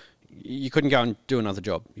you couldn't go and do another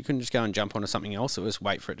job. You couldn't just go and jump onto something else. It was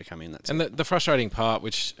wait for it to come in. The frustrating part,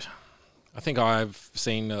 which I think I've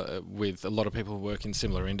seen with a lot of people who work in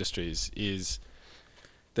similar industries is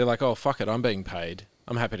they're like, oh, fuck it, I'm being paid.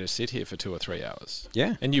 I'm happy to sit here for 2 or 3 hours.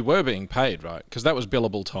 Yeah. And you were being paid, right? Because that was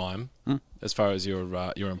billable time as far as your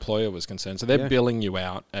employer was concerned. So they're billing you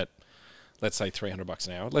out at, let's say, $300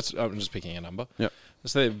 an hour. I'm just picking a number. Yep.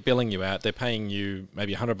 So they're billing you out. They're paying you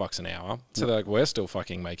maybe $100 an hour. So they're like, we're still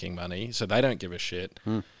fucking making money. So they don't give a shit.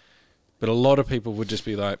 But a lot of people would just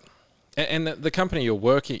be like, and the company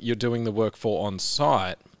you're doing the work for on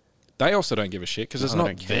site, they also don't give a shit because it's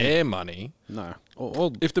not their money. No.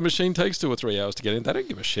 Or if the machine takes 2 or 3 hours to get in, they don't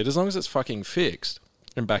give a shit as long as it's fucking fixed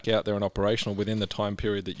and back out there and operational within the time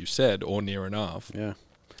period that you said or near enough. Yeah.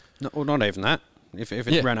 No, or not even that. If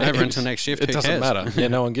it ran over into next shift, it doesn't matter. Yeah,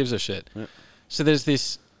 no one gives a shit. Yeah. So there's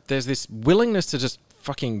this willingness to just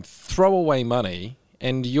fucking throw away money,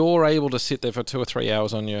 and you're able to sit there for 2 or 3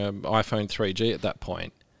 hours on your iPhone 3G at that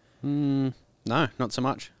point. No, not so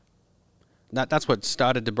much. That's what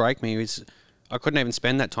started to break me. Is I couldn't even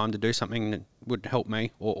spend that time to do something that would help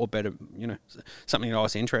me or better, something that I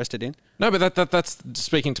was interested in. No, but that's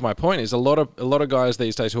speaking to my point. Is a lot of guys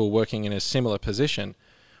these days who are working in a similar position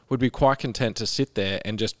would be quite content to sit there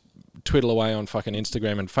and just twiddle away on fucking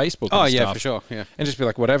Instagram and Facebook. Oh, and yeah, stuff, for sure. Yeah, and just be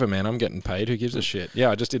like, whatever, man. I'm getting paid. Who gives a shit?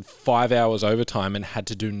 Yeah, I just did 5 hours overtime and had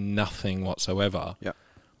to do nothing whatsoever. Yeah,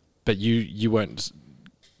 but you weren't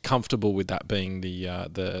comfortable with that being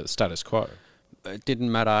the status quo. It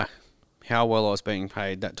didn't matter how well I was being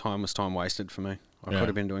paid. That time was time wasted for me. I could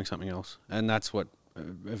have been doing something else, and that's what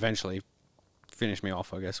eventually finished me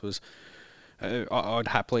off. I guess was I'd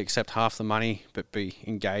happily accept half the money, but be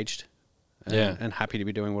engaged. And happy to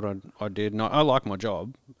be doing what I did. And I like my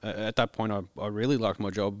job. At that point, I really liked my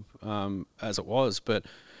job as it was, but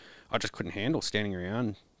I just couldn't handle standing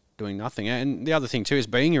around doing nothing. And the other thing too is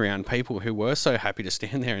being around people who were so happy to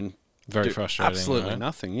stand there and very frustrating. Absolutely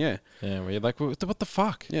nothing. Yeah. Yeah. Where you're like, what the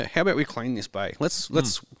fuck? Yeah. How about we clean this bay? Let's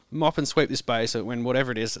mop and sweep this bay so that when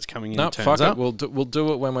whatever it is that's coming in turns fuck up. It. We'll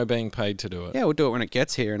do it when we're being paid to do it. Yeah, we'll do it when it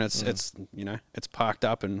gets here and it's parked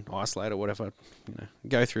up and isolated or whatever.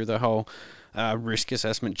 Go through the whole risk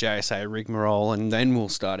assessment, JSA rigmarole, and then we'll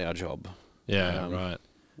start our job. Yeah. Right.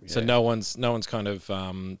 So no one's kind of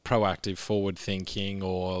proactive, forward thinking,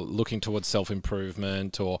 or looking towards self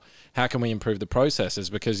improvement, or how can we improve the processes?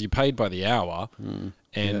 Because you're paid by the hour,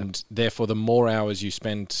 and therefore the more hours you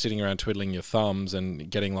spend sitting around twiddling your thumbs and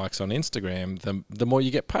getting likes on Instagram, the more you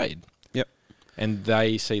get paid. Yep. And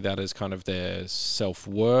they see that as kind of their self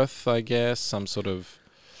worth, I guess, some sort of.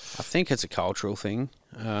 I think it's a cultural thing.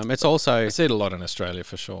 It's also... I see it a lot in Australia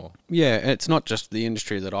for sure. Yeah, it's not just the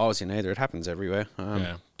industry that I was in either. It happens everywhere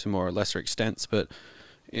to more or lesser extents. But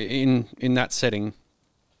in that setting,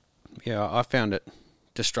 I found it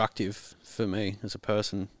destructive for me as a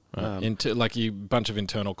person. Right. Like you bunch of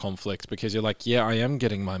internal conflicts because you're like, yeah, I am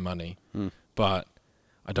getting my money, but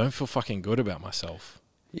I don't feel fucking good about myself.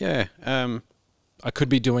 Yeah. I could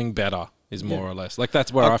be doing better. Is more or less. Like,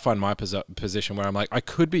 that's where I find my position, where I'm like, I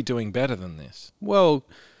could be doing better than this. Well,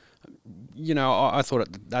 I thought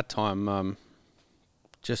at that time,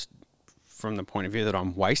 just from the point of view that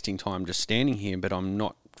I'm wasting time just standing here, but I'm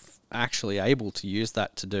not actually able to use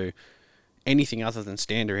that to do anything other than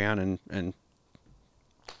stand around and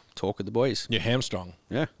talk with the boys. You're hamstrung.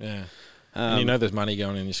 Yeah. Yeah. And there's money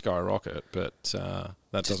going in your skyrocket, but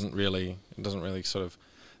that doesn't really sort of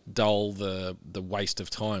dull the waste of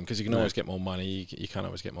time, because you can always get more money, you can't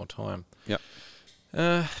always get more time. Yep.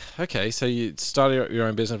 Okay, so you started your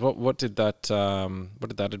own business. What did that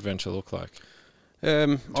adventure look like?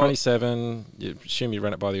 27. You assume you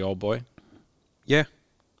ran it by the old boy. Yeah,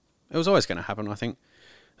 it was always going to happen. I think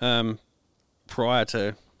prior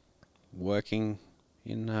to working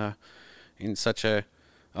in such a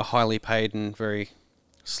highly paid and very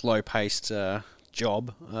slow paced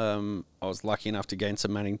job, I was lucky enough to gain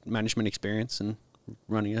some management experience and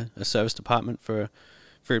running a service department for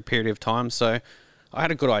a period of time. So I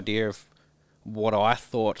had a good idea of what I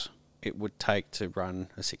thought it would take to run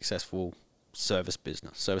a successful service-based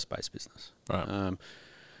business. Right.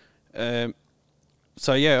 I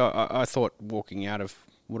thought walking out of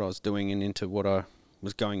what I was doing and into what I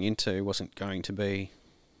was going into wasn't going to be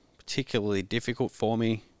particularly difficult for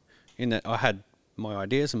me, in that I had my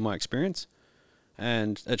ideas and my experience.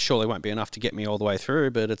 And it surely won't be enough to get me all the way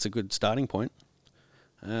through, but it's a good starting point.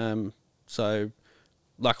 So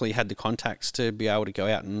luckily had the contacts to be able to go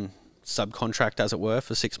out and subcontract, as it were,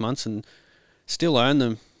 for 6 months and still earn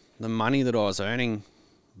the money that I was earning,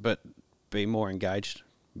 but be more engaged,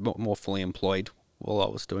 more fully employed while I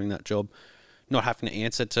was doing that job. Not having to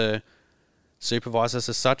answer to supervisors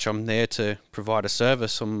as such. I'm there to provide a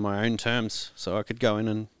service on my own terms, so I could go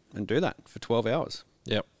in and do that for 12 hours.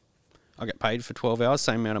 Yep. I get paid for 12 hours,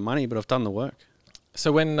 same amount of money, but I've done the work.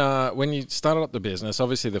 So when you started up the business,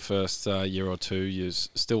 obviously the first year or two, you're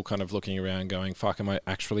still kind of looking around going, fuck, am I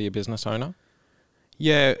actually a business owner?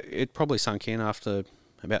 Yeah, it probably sunk in after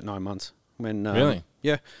about 9 months. When Really?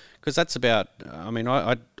 Yeah, because that's about,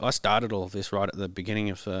 I started all of this right at the beginning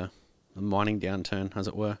of the mining downturn, as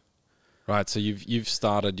it were. Right, so you've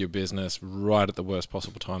started your business right at the worst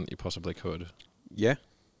possible time that you possibly could. Yeah.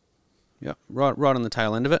 Yeah, right on the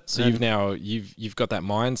tail end of it. So you've got that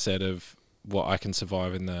mindset of what I can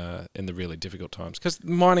survive in the really difficult times. Because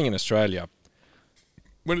mining in Australia,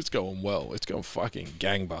 when it's going well, it's going fucking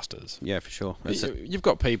gangbusters. Yeah, for sure. You've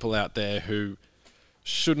got people out there who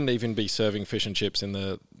shouldn't even be serving fish and chips in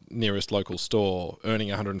the nearest local store, earning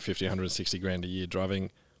 150, 160 grand a year, driving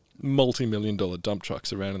multi-million-dollar dump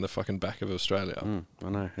trucks around in the fucking back of Australia. I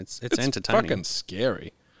know. It's entertaining. Fucking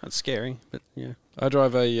scary. It's scary, but yeah. I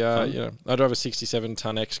drive a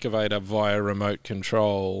 67-ton excavator via remote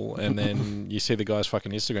control, and then you see the guy's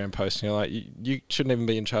fucking Instagram posting. You're like, you shouldn't even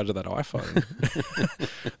be in charge of that iPhone.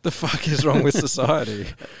 The fuck is wrong with society?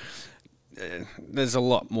 There's a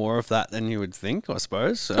lot more of that than you would think, I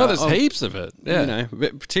suppose. There's heaps of it. Yeah, you know,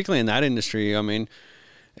 but particularly in that industry. I mean,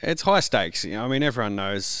 it's high stakes. You know, I mean, everyone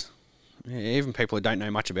knows. Even people who don't know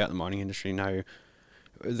much about the mining industry know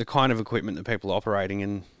the kind of equipment that people are operating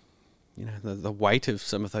in. You know, the weight of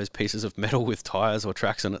some of those pieces of metal with tires or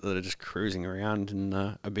tracks on it that are just cruising around in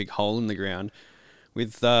a big hole in the ground,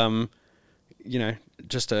 with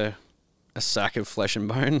just a sack of flesh and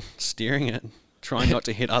bone steering it, trying not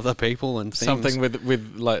to hit other people and things. Something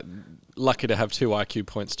with like lucky to have 2 IQ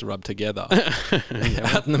points to rub together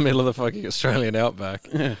out in the middle of the fucking Australian outback.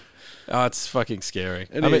 Yeah. Oh, it's fucking scary.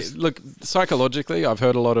 It is. Mean, look, psychologically, I've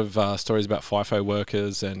heard a lot of stories about FIFO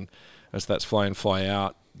workers, and as that's fly in, fly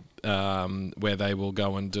out, where they will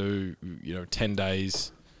go and do 10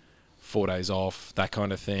 days, 4 days off, that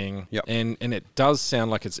kind of thing. Yep. And it does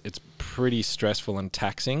sound like it's pretty stressful and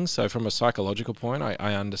taxing. So from a psychological point,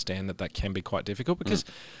 I understand that can be quite difficult, because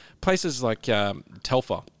places like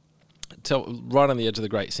Telfer, right on the edge of the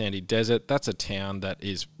Great Sandy Desert, that's a town that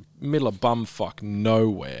is middle of bumfuck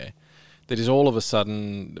nowhere. That is all of a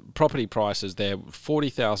sudden, property prices there,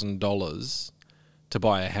 $40,000 to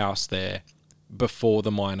buy a house there before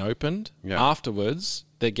the mine opened. Yeah. Afterwards,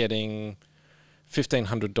 they're getting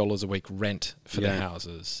 $1,500 a week rent for the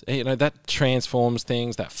houses. You know, that transforms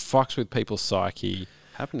things, that fucks with people's psyche.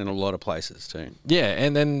 Happened in a lot of places too. Yeah,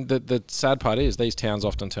 and then the sad part is these towns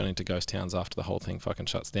often turn into ghost towns after the whole thing fucking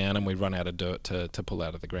shuts down and we run out of dirt to pull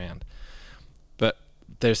out of the ground. But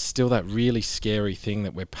there's still that really scary thing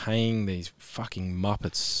that we're paying these fucking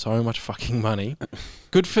muppets so much fucking money.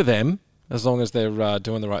 Good for them, as long as they're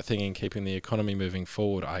doing the right thing and keeping the economy moving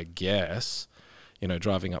forward, I guess. You know,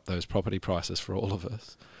 driving up those property prices for all of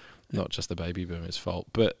us. Not just the baby boomers' fault.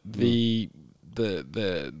 But the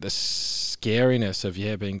scariness of,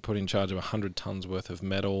 being put in charge of 100 tons worth of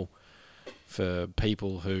metal for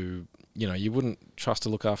people who, you wouldn't trust to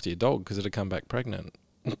look after your dog because it'd come back pregnant.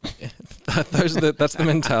 That's the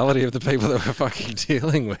mentality of the people that we're fucking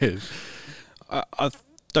dealing with. I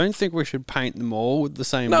don't think we should paint them all with the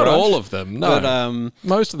same Not brush. all of them, no. But,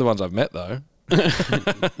 most of the ones I've met, though.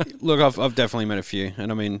 Look, I've definitely met a few.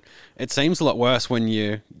 And I mean, it seems a lot worse when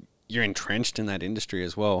you're entrenched in that industry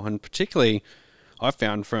as well. And particularly, I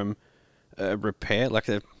found from repair, like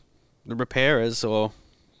the repairers or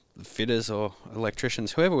the fitters or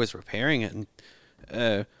electricians, whoever was repairing it, and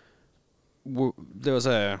there was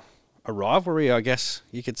a rivalry, I guess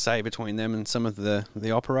you could say, between them and some of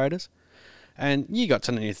the operators. And you got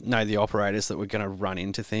to know the operators that were going to run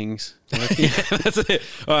into things. That's it.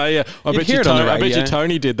 I bet hear it on the I bet radio. you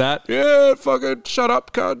Tony did that. Yeah, fucking shut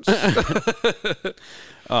up, cunts.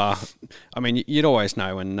 I mean, you'd always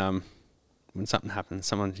know when something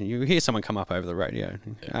happens. You hear someone come up over the radio.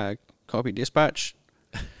 Copy dispatch.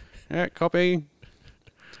 Yeah, copy.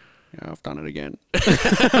 Yeah, I've done it again.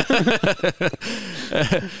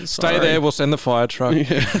 Stay there. We'll send the fire truck.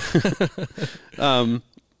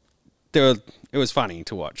 It was funny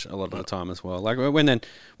to watch a lot of the time as well. Like when no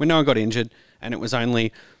one got injured and it was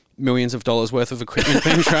only millions of dollars worth of equipment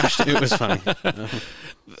being trashed, it was funny.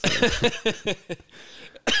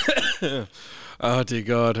 Oh dear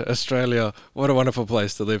God, Australia! What a wonderful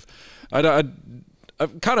place to live. I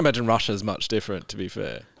can't imagine Russia's much different, to be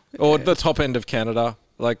fair, or the top end of Canada,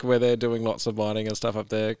 like where they're doing lots of mining and stuff up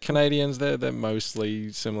there. Canadians, they're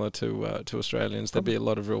mostly similar to Australians. There'd be a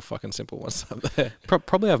lot of real fucking simple ones up there.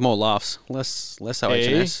 Probably have more laughs, less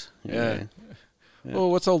OHS. Yeah. Oh,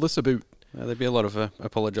 what's all this about? There'd be a lot of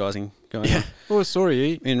apologising going on. Oh,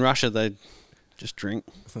 sorry. In Russia, they'd Just drink.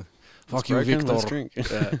 Fuck you, broken, Victor. let's drink.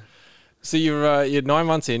 Yeah. So you're 9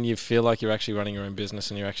 months in. You feel like you're actually running your own business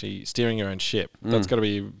and you're actually steering your own ship. That's got to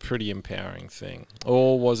be a pretty empowering thing.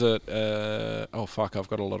 Or was it? Oh fuck! I've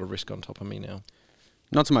got a lot of risk on top of me now.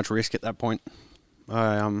 Not so much risk at that point.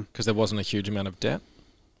 Because there wasn't a huge amount of debt.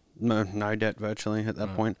 No debt virtually at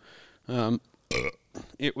that point.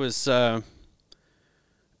 It was there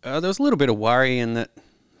was a little bit of worry in that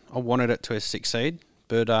I wanted it to succeed,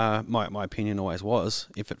 but my opinion always was,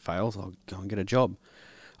 if it fails, I'll go and get a job.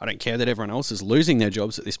 I don't care that everyone else is losing their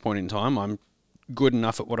jobs at this point in time. I'm good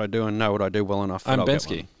enough at what I do and know what I do well enough that I'll get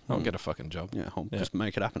one. I'll get a fucking job. Yeah, I'll just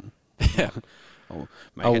make it happen. Yeah.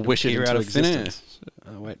 I'll wish it into existence.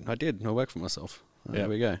 Wait, I did. I work for myself. There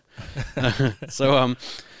we go. At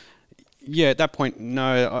that point,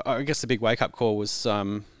 no. I guess the big wake-up call was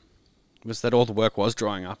that all the work was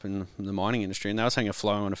drying up in the mining industry, and they were having a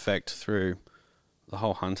flow-on effect through the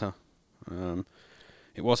whole Hunter.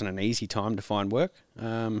 It wasn't an easy time to find work.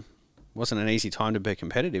 Wasn't an easy time to be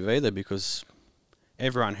competitive either, because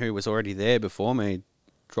everyone who was already there before me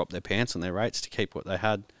dropped their pants on their rates to keep what they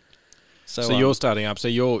had. So you're starting up. So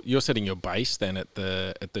you're setting your base then at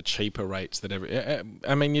the cheaper rates that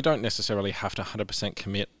I mean, you don't necessarily have to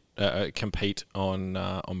 100% compete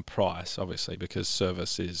on price, obviously, because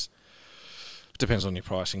service depends on your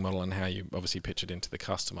pricing model and how you obviously pitch it into the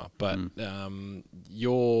customer. But the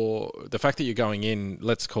fact that you're going in,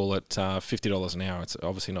 let's call it $50 an hour. It's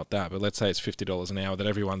obviously not that, but let's say it's $50 an hour that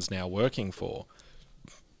everyone's now working for.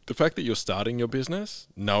 The fact that you're starting your business,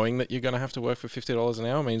 knowing that you're going to have to work for $50 an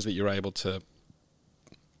hour, means that you're able to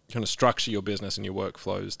kind of structure your business and your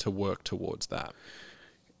workflows to work towards that.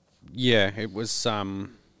 Yeah, it was.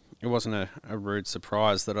 It wasn't a rude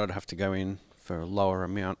surprise that I'd have to go in for a lower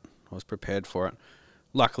amount. I was prepared for it.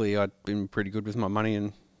 Luckily, I'd been pretty good with my money,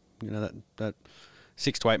 and that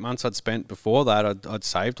 6 to 8 months I'd spent before that, I'd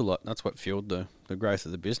saved a lot. That's what fueled the growth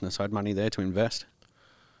of the business. I had money there to invest.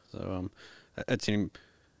 So it's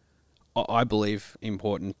I believe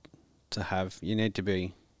important to have. You need to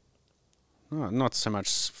be not so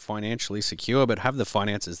much financially secure, but have the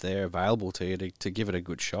finances there available to you to give it a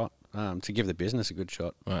good shot, to give the business a good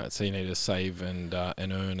shot. Right, so you need to save and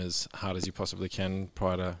earn as hard as you possibly can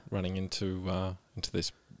prior to running into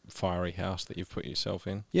this fiery house that you've put yourself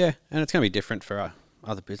in. Yeah, and it's going to be different for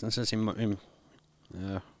other businesses. In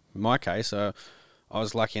my case, I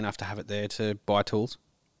was lucky enough to have it there to buy tools.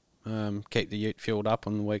 Keep the ute fueled up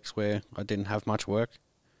on the weeks where I didn't have much work.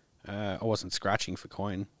 I wasn't scratching for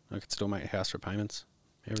coin. I could still make house repayments.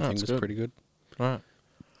 Everything was pretty good. Right.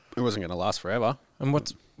 It wasn't going to last forever. And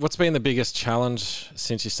what's been the biggest challenge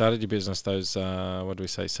since you started your business? Those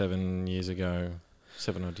 7 years ago,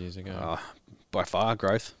 7 odd years ago. By far,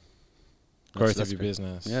 growth. Growth of your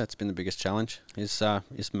business. Yeah, it's been the biggest challenge. Is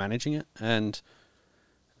managing it and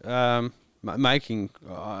making.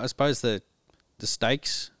 I suppose the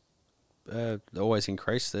stakes always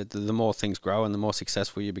increase. The more things grow and the more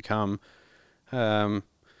successful you become.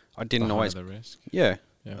 I didn't always the risk. Yeah,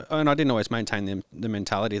 and I didn't always maintain the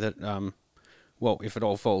mentality that if it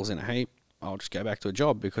all falls in a heap, I'll just go back to a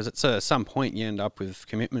job, because at some point you end up with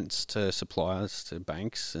commitments to suppliers, to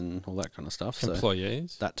banks, and all that kind of stuff.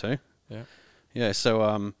 Employees. So that too. Yeah. Yeah.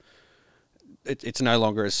 So it's no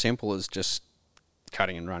longer as simple as just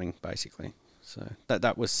cutting and running, basically. So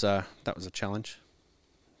that was a challenge.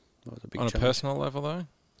 That was a big challenge. On a personal level,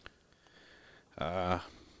 though?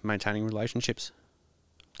 Maintaining relationships,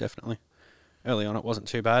 definitely. Early on, it wasn't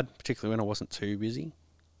too bad, particularly when I wasn't too busy.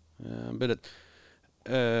 But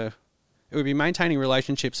it would be maintaining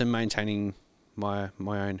relationships and maintaining my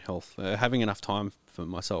own health, having enough time for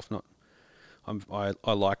myself.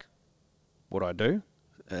 I like what I do,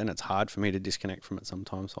 and it's hard for me to disconnect from it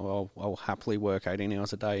sometimes. I'll happily work 18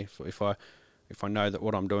 hours a day if I know that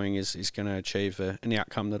what I'm doing is going to achieve an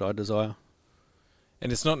outcome that I desire.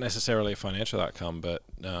 And it's not necessarily a financial outcome, but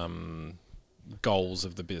goals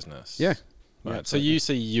of the business. Yeah. Right. Yeah, so you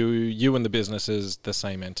see you and the business as the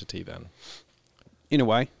same entity then? In a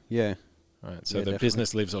way, yeah. Right. So yeah, the definitely.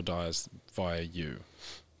 business lives or dies via you.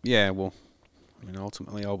 Yeah, well,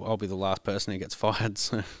 ultimately I'll be the last person who gets fired.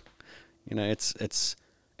 So, it's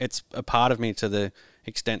a part of me to the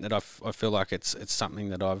extent that I feel like it's something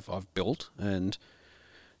that I've built, and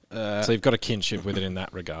so you've got a kinship with it in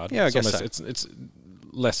that regard. Yeah, I guess so. It's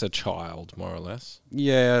less a child, more or less.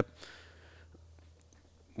 Yeah.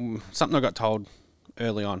 Something I got told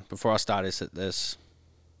early on before I started is that there's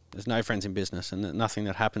no friends in business, and that nothing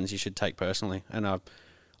that happens you should take personally, and I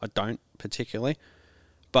don't particularly,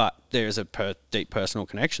 but there is a deep personal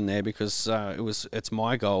connection there, because it's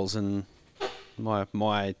my goals and my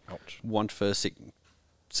want for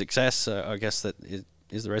success, I guess that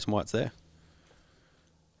is the reason why it's there.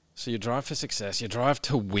 So you drive for success. You drive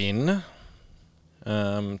to win,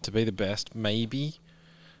 to be the best, maybe.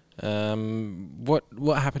 What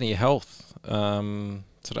happened to your health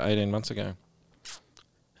sort of 18 months ago?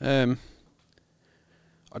 I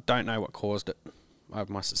don't know what caused it. I have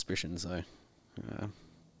my suspicions, though.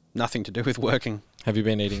 Nothing to do with working. Have you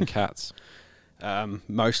been eating cats?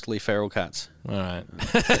 Mostly feral cats. All right.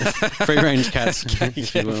 Free-range cats.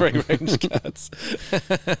 Free-range cats.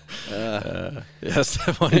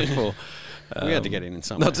 Yes, wonderful. We had to get in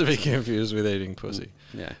somewhere. Not to be confused with eating pussy.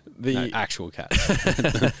 Yeah. The actual cats.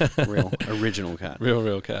 Real, original cat.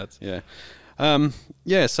 Real cats. Yeah.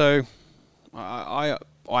 So I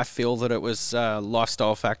feel that it was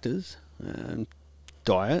lifestyle factors,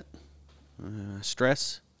 diet,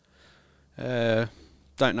 stress.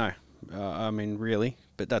 Don't know. Really,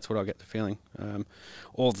 but that's what I get the feeling.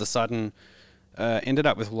 All of a sudden, ended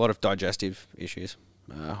up with a lot of digestive issues.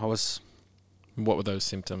 What were those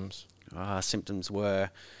symptoms? Symptoms were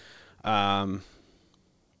a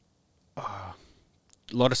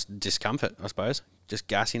lot of discomfort, I suppose. Just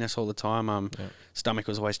gassiness all the time. Stomach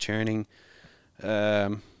was always churning.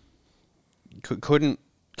 Couldn't.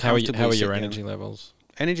 How are your energy levels?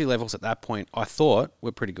 Energy levels at that point, I thought,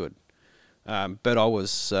 were pretty good. But I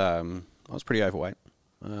was pretty overweight.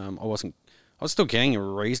 I was still getting a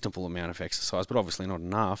reasonable amount of exercise, but obviously not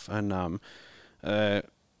enough. And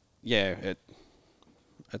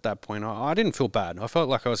at that point, I didn't feel bad. I felt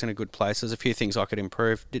like I was in a good place. There's a few things I could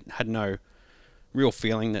improve. Had no real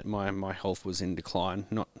feeling that my health was in decline.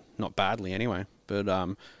 Not badly anyway. But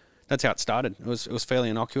that's how it started. It was fairly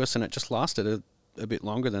innocuous, and it just lasted a bit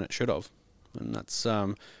longer than it should have. And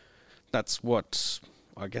that's what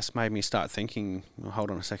I guess made me start thinking, well,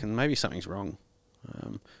 hold on a second, maybe something's wrong.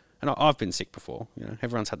 And I've been sick before.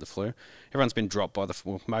 Everyone's had the flu. Everyone's been dropped by the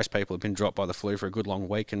flu. Most people have been dropped by the flu for a good long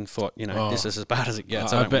week and thought, this is as bad as it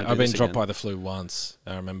gets. I've been dropped by the flu once.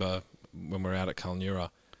 I remember when we were out at Kulnura,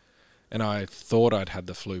 and I thought I'd had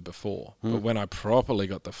the flu before. But when I properly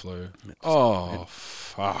got the flu,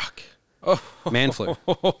 fuck. Oh. Man flu.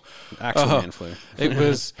 Actual man flu.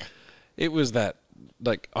 It was that,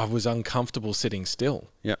 like, I was uncomfortable sitting still.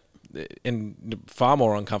 Yeah. And far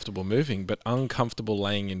more uncomfortable moving, but uncomfortable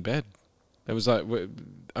laying in bed. It was like,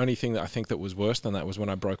 only thing that I think that was worse than that was when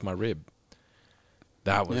I broke my rib.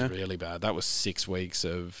 That was really bad. That was 6 weeks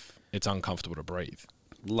of, it's uncomfortable to breathe.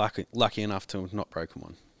 Lucky enough to have not broken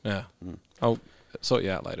one. Yeah. I'll sort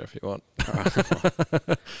you out later if you want.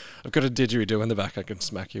 I've got a didgeridoo in the back I can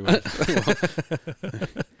smack you with.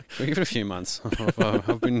 We'll give it a few months.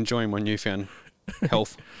 I've been enjoying my newfound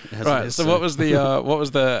health. Right. So what was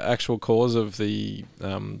the actual cause of the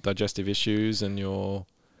digestive issues and your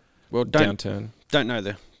downturn? Don't know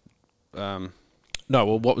the.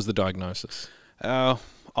 What was the diagnosis?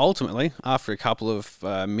 Ultimately, after a couple of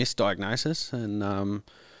misdiagnoses and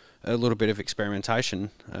a little bit of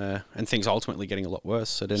experimentation, and things ultimately getting a lot worse.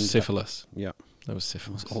 Syphilis. Yeah. That was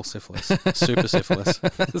syphilis. All syphilis. Super syphilis.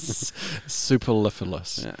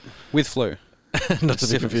 Superliphilis. Yeah. With flu. Not to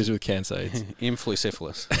be confused with cancer AIDS.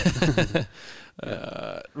 Influsyphilis.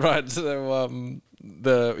 Right. So,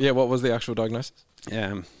 what was the actual diagnosis?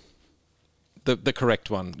 The correct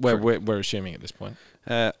one. We're assuming at this point.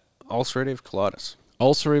 Ulcerative colitis.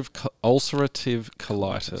 Ulcerative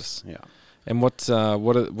colitis. Yeah. And what are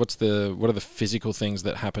the physical things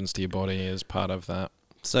that happens to your body as part of that?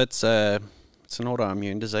 So it's an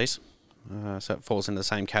autoimmune disease. So it falls into the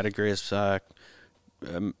same category as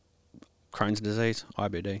Crohn's disease,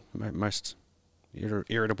 IBD, most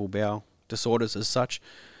irritable bowel disorders as such,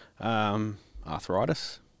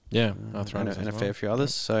 arthritis. Yeah, arthritis and a fair few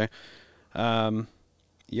others. So, I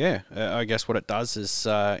guess what it does is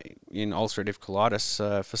in ulcerative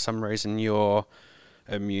colitis, for some reason your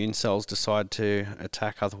immune cells decide to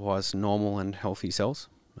attack otherwise normal and healthy cells,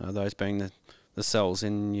 those being the cells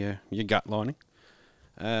in your gut lining.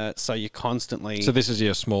 So you constantly... So this is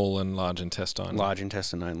your small and large intestine? Large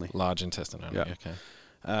intestine only. Large intestine only, yep.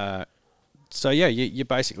 Okay. You're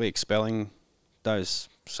basically expelling those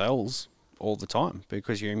cells all the time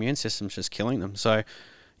because your immune system's just killing them. So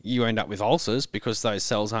you end up with ulcers because those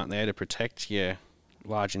cells aren't there to protect your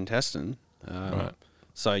large intestine. Right.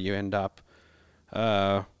 So you end up...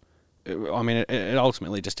 it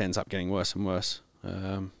ultimately just ends up getting worse and worse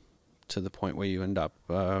to the point where you end up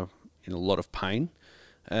in a lot of pain.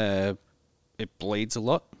 It bleeds a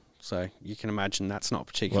lot, so you can imagine that's not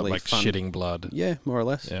particularly fun. Shitting blood? Yeah, more or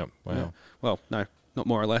less. Yeah, wow. Yeah. Well, no, not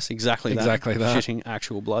more or less. Exactly that. Shitting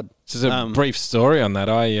Actual blood. Just a brief story on that.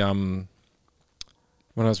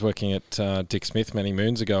 when I was working at Dick Smith many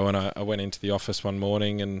moons ago, and I went into the office one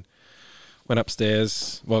morning and went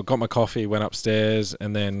upstairs. Well, got my coffee, went upstairs,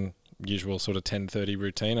 and then usual sort of 10:30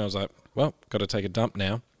 routine. I was like, well, got to take a dump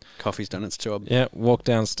now. Coffee's done its job. Yeah, walked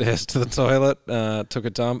downstairs to the toilet, took a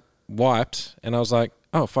dump, wiped, and I was like,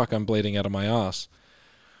 oh, fuck, I'm bleeding out of my ass.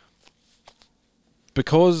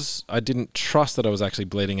 Because I didn't trust that I was actually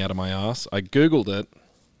bleeding out of my ass, I Googled it.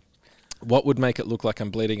 What would make it look like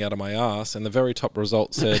I'm bleeding out of my ass? And the very top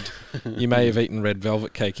result said, you may have eaten red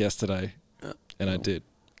velvet cake yesterday. And I did.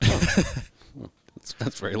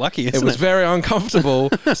 That's very lucky, isn't it? It was very uncomfortable,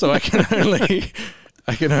 so I can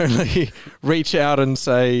only reach out and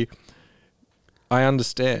say, I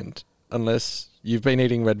understand, unless you've been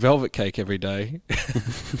eating red velvet cake every day.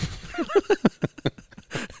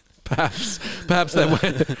 Perhaps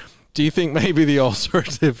that. Do you think maybe the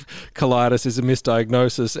ulcerative colitis is a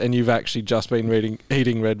misdiagnosis, and you've actually just been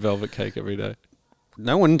eating red velvet cake every day?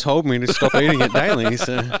 No one told me to stop eating it daily,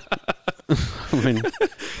 so I mean,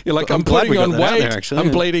 you're like, I'm putting on weight. There,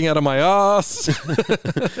 I'm bleeding out of my ass.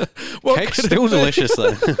 Cake's still delicious,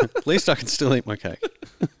 though. At least I can still eat my cake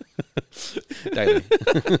daily.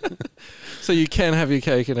 So you can have your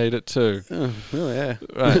cake and eat it too. Oh, yeah.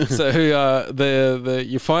 Right. So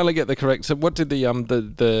you finally get the correct. So what did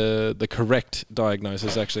the correct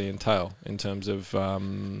diagnosis actually entail in terms of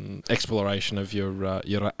exploration of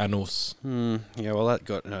your anus? Yeah, well, that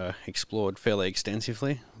got explored fairly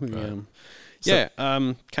extensively. Right.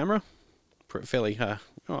 Camera, fairly.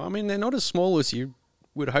 I mean, they're not as small as you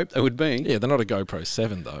would hope they would be. Yeah, they're not a GoPro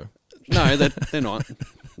 7 though. No, they're not.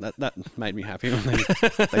 That made me happy when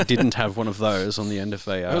they didn't have one of those on the end of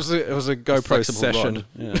a. It was a GoPro session.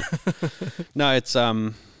 Yeah. No, it's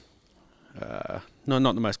not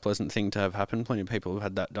the most pleasant thing to have happen. Plenty of people have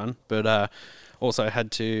had that done, but also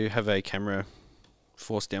had to have a camera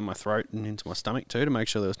forced down my throat and into my stomach too to make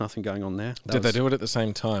sure there was nothing going on there. Did they do it at the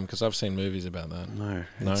same time? Because I've seen movies about that. No,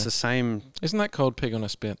 it's the same. Isn't that called pig on a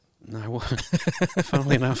spit? No,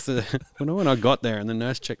 funnily enough, when I got there and the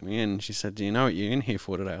nurse checked me in, she said, do you know what you're in here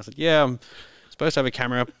for today? I said, yeah, I'm supposed to have a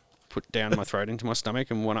camera put down my throat into my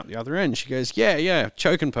stomach and one up the other end. She goes, yeah,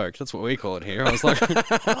 choke and poke. That's what we call it here. I was like,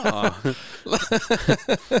 oh.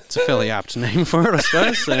 It's a fairly apt name for it, I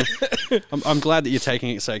suppose. So I'm glad that you're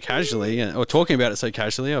taking it so casually, or talking about it so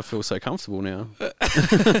casually. I feel so comfortable now.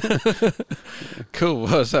 Cool.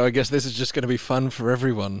 Well, so I guess this is just going to be fun for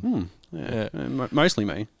everyone. Yeah. Mostly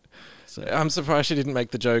me. So I'm surprised she didn't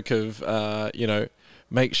make the joke of,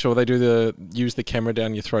 make sure they use the camera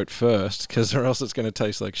down your throat first, because or else it's going to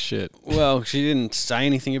taste like shit. Well, she didn't say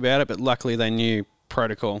anything about it, but luckily they knew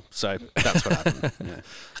protocol, so that's what happened. Yeah.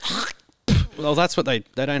 Well, that's what they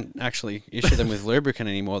don't actually issue them with lubricant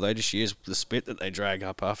anymore. They just use the spit that they drag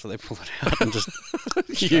up after they pull it out and just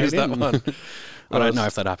use that one. I don't know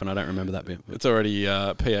if that happened. I don't remember that bit. It's already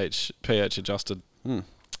pH adjusted.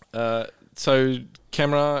 So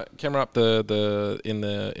camera up the in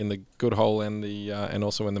the good hole and the and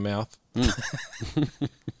also in the mouth.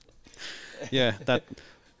 Yeah,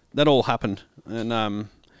 that all happened, and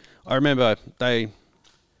I remember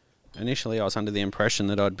initially I was under the impression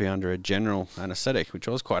that I'd be under a general anaesthetic, which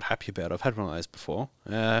I was quite happy about. I've had one of those before,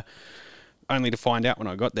 only to find out when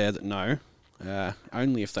I got there that no,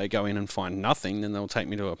 only if they go in and find nothing, then they'll take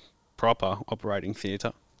me to a proper operating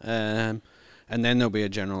theatre. And then there'll be a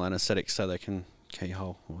general anaesthetic so they can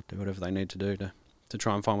keyhole or do whatever they need to do to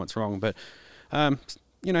try and find what's wrong. But,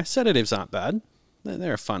 sedatives aren't bad.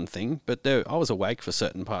 They're a fun thing. But I was awake for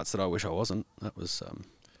certain parts that I wish I wasn't. That was...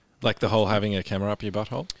 like the whole having a camera up your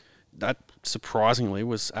butthole? That, surprisingly,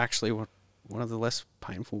 was actually one of the less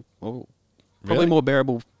painful, or probably Really? more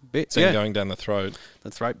bearable bits. Then going down the throat.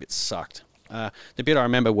 The throat bit sucked. The bit I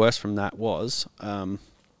remember worse from that was...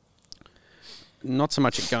 not so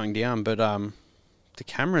much it going down, but the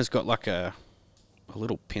camera's got like a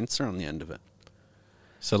little pincer on the end of it.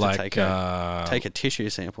 So take a tissue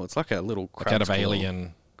sample. It's like a little like out of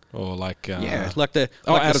Alien, or like like the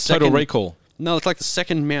out of Total Recall. No, it's like the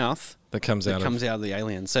second mouth that comes out of the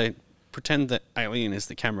Alien. So pretend that Alien is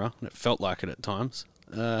the camera, and it felt like it at times.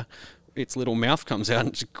 Its little mouth comes out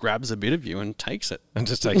and just grabs a bit of you and takes it. And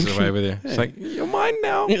just takes it away with you. Yeah. It's like, you're mine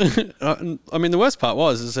now. I mean, the worst part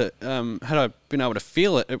is that had I been able to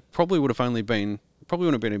feel it, it probably wouldn't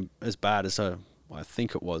have been as bad as I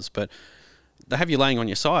think it was. But they have you laying on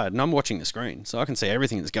your side, and I'm watching the screen, so I can see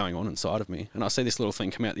everything that's going on inside of me. And I see this little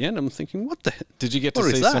thing come out the end, I'm thinking, what the... Did you get to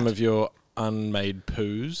see some of your unmade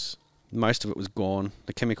poos? Most of it was gone.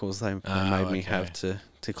 The chemicals they made me have to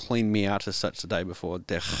clean me out as such the day before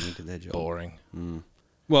definitely did their job. Boring.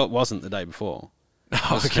 Well, it wasn't the day before.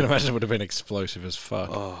 I can imagine it would have been explosive as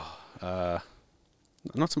fuck.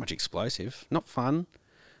 not so much explosive, not fun.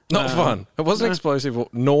 Not fun. It wasn't explosive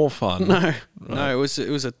nor fun. No, Right. no, it was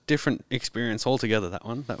a different experience altogether. That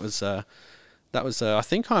one, that was. I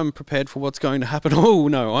think I'm prepared for what's going to happen. Oh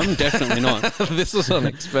no, I'm definitely not. This was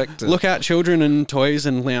unexpected. Look out, children and toys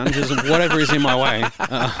and lounges and whatever is in my way.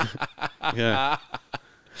 Yeah.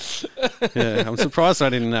 Yeah, I'm surprised I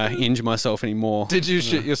didn't injure myself anymore. Did you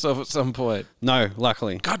shit yourself at some point? No,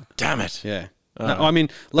 luckily. God damn it. Yeah. No, I mean,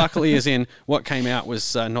 luckily as in what came out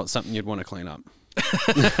was not something you'd want to clean up.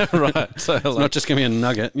 Right. So It's not just going to be a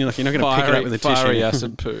nugget. You're not going to pick it up with a tissue. fiery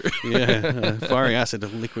acid poo. Yeah, fiery acid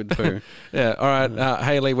of liquid poo. Yeah, all right.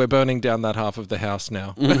 Haley, we're burning down that half of the house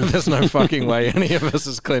now. There's no fucking way any of us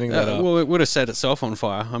is cleaning that up. Well, it would have set itself on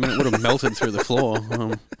fire. I mean, it would have melted through the floor.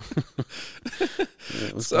 Yeah,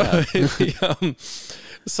 it was bad.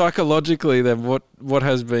 Psychologically, then, what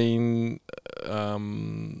has been,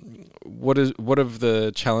 what of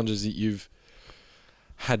the challenges that you've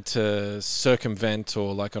had to circumvent,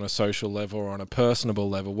 or like on a social level or on a personable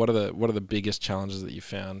level? What are the biggest challenges that you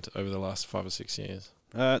found over the last 5 or 6 years?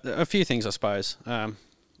 A few things, I suppose.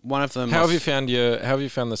 One of them. How have you found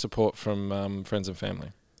the support from friends and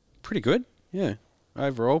family? Pretty good. Yeah,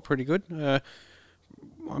 overall pretty good.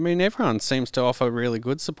 I mean, everyone seems to offer really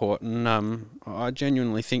good support, and I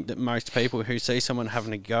genuinely think that most people who see someone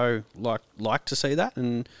having a go like to see that,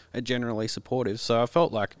 and are generally supportive. So I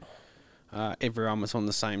felt like everyone was on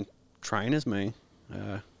the same train as me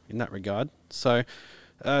in that regard. So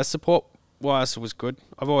support-wise was good.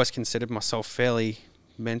 I've always considered myself fairly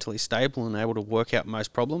mentally stable and able to work out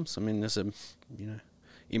most problems. I mean,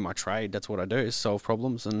 in my trade, that's what I do, is solve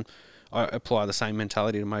problems, and I apply the same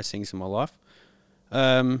mentality to most things in my life.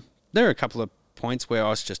 There are a couple of points where I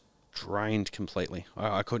was just drained completely.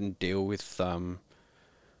 I couldn't deal with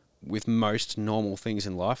most normal things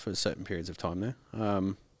in life for certain periods of time there.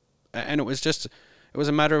 And it was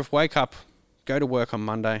a matter of wake up, go to work on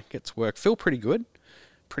Monday, get to work, feel pretty good,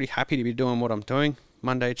 pretty happy to be doing what I'm doing.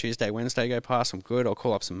 Monday, Tuesday, Wednesday go past, I'm good. I'll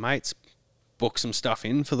call up some mates, book some stuff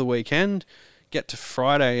in for the weekend, get to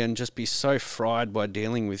Friday and just be so fried by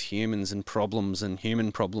dealing with humans and problems and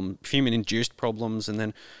human-induced problems, and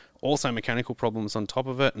then also mechanical problems on top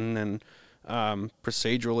of it, and then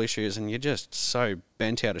procedural issues, and you're just so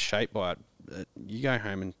bent out of shape by it that you go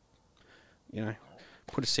home and,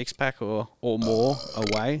 put a six-pack or more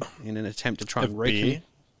away in an attempt to try and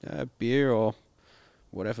beer or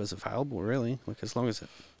whatever's available, really. Like as long as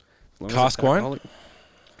cask wine.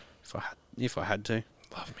 If I had to.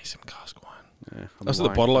 Love me some cask wine. Yeah, I was at the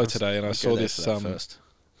Bottle-O today, and I saw this. First.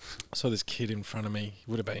 I saw this kid in front of me.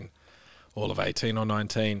 He would have been all of 18 or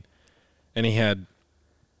 19, and he had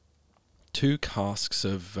 2 casks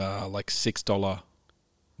of like $6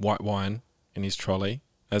 white wine in his trolley,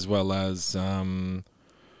 as well as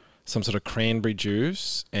some sort of cranberry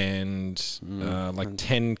juice and like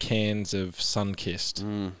 10 cans of Sunkist.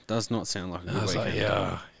 Does not sound like a good I was weekend. like,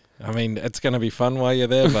 yeah. I mean, it's going to be fun while you're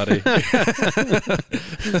there, buddy.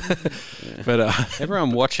 But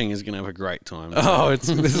everyone watching is going to have a great time.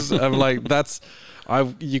 I'm like,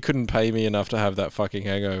 you couldn't pay me enough to have that fucking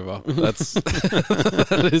hangover.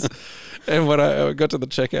 That is. And when I got to the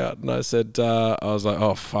checkout and I said, I was like,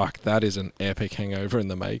 oh fuck, that is an epic hangover in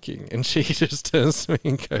the making. And she just turns to me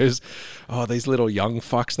and goes, oh, these little young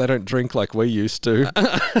fucks, they don't drink like we used to.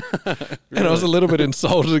 Really? And I was a little bit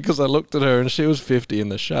insulted because I looked at her and she was 50 in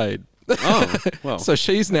the shade. Oh, well. So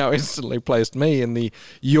she's now instantly placed me in the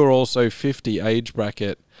you're also 50 age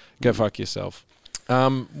bracket. Go fuck yourself.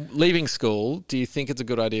 Leaving school, do you think it's a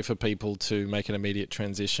good idea for people to make an immediate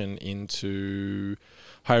transition into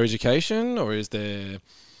higher education, or do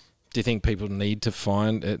you think people need to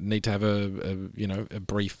have a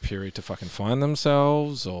brief period to fucking find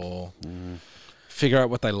themselves, or figure out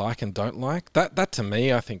what they like and don't like? That to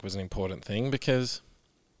me, I think, was an important thing, because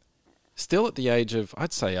still at the age of,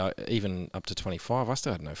 I'd say even up to 25, I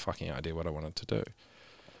still had no fucking idea what I wanted to do.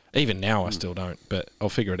 Even now, I still don't, but I'll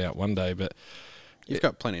figure it out one day. But you've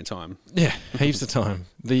got plenty of time. Yeah, heaps of time.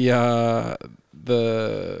 The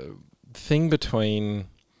thing between,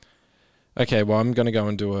 okay, well, I'm going to go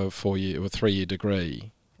and do a 4-year or 3-year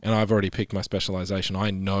degree, and I've already picked my specialization.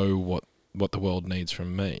 I know what the world needs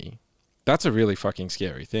from me. That's a really fucking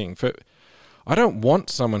scary thing. I don't want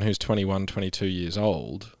someone who's 21, 22 years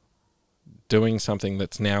old doing something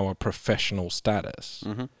that's now a professional status.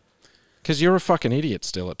 Mm-hmm. Because you're a fucking idiot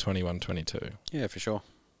still at 21, 22. Yeah, for sure.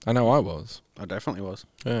 I know I was. I definitely was.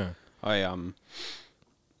 Yeah. I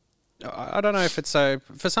don't know if it's so.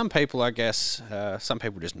 For some people, I guess, some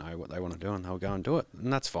people just know what they want to do and they'll go and do it,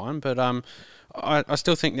 and that's fine. But I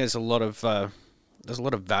still think there's a lot of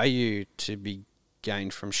value to be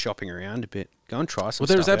gained from shopping around a bit, Go and try some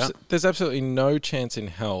Well, stuff out. there's absolutely no chance in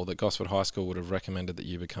hell that Gosford High School would have recommended that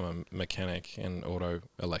you become a mechanic and auto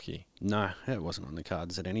elechy. No, it wasn't on the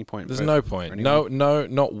cards at any point. There's no point. No,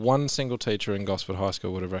 not one single teacher in Gosford High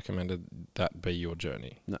School would have recommended that be your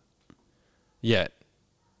journey. No. Yet,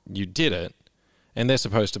 you did it, and they're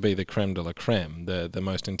supposed to be the creme de la creme, the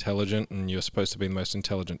most intelligent, and you're supposed to be the most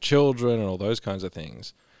intelligent children and all those kinds of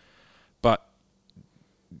things. But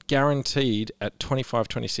guaranteed at 25,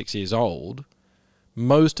 26 years old,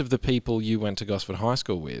 most of the people you went to Gosford High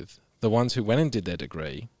School with, the ones who went and did their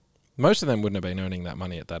degree, most of them wouldn't have been earning that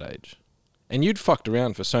money at that age. And you'd fucked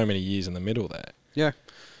around for so many years in the middle there. Yeah.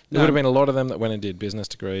 There would have been a lot of them that went and did business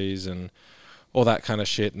degrees and all that kind of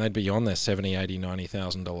shit, and they'd be on their $70,000, $80,000,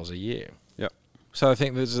 $90,000 a year. Yep. So I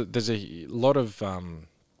think there's a lot of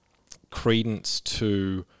credence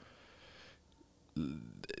to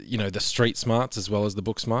the street smarts as well as the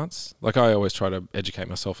book smarts. Like, I always try to educate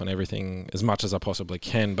myself on everything as much as I possibly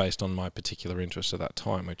can based on my particular interests at that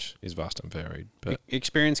time, which is vast and varied. But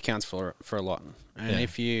experience counts for a lot. And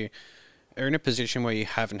if you are in a position where you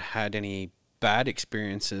haven't had any bad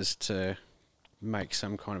experiences to make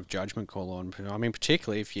some kind of judgment call on, I mean,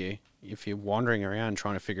 particularly if you're wandering around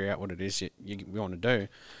trying to figure out what it is you want to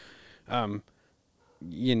do,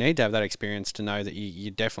 you need to have that experience to know that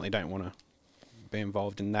you definitely don't want to be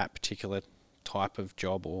involved in that particular type of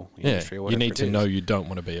job or industry or whatever. You need to know you don't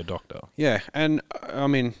want to be a doctor. Yeah, and I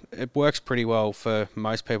mean, it works pretty well for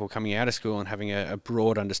most people coming out of school and having a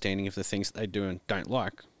broad understanding of the things that they do and don't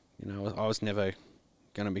like. I was never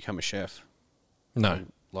going to become a chef. No. I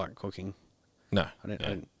don't like cooking. No. I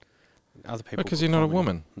don't other people... Because you're not a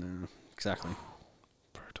woman. No, exactly.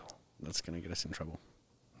 Brutal. That's going to get us in trouble.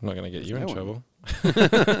 I'm not going to get you in trouble.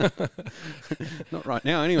 Not right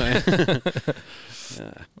now, anyway.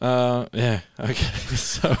 Okay.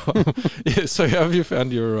 So how have you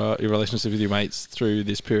found your relationship with your mates through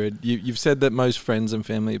this period? You've said that most friends and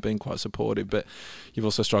family have been quite supportive, but you've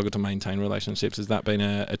also struggled to maintain relationships. Has that been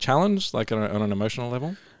a challenge, like on an emotional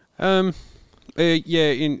level?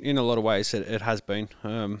 In a lot of ways it has been.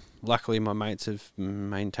 Luckily, my mates have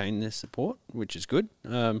maintained their support, which is good.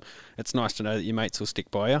 It's nice to know that your mates will stick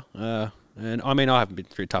by you. And I mean, I haven't been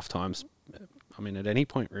through tough times. I mean, at any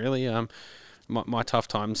point really. My tough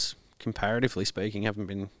times, comparatively speaking, haven't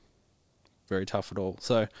been very tough at all.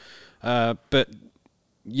 So, but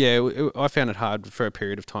yeah, I found it hard for a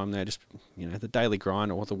period of time there. Just the daily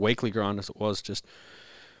grind or the weekly grind, as it was. Just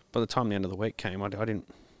by the time the end of the week came, I didn't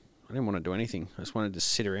want to do anything. I just wanted to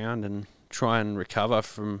sit around and try and recover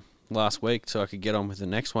from last week so I could get on with the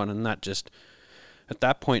next one. And that just, at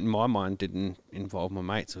that point in my mind, didn't involve my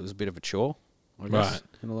mates. It was a bit of a chore, I guess, right.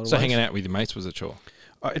 in a lot of so ways. Hanging out with your mates was a chore?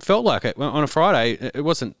 It felt like it. On a Friday, it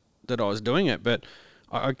wasn't that I was doing it, but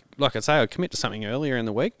like I say, I'd commit to something earlier in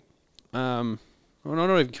the week. Well,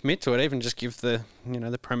 not even commit to it, even just give the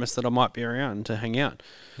the premise that I might be around to hang out.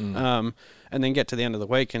 And then get to the end of the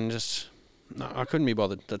week and just... No, I couldn't be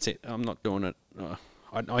bothered. That's it. I'm not doing it.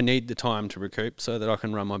 I need the time to recoup so that I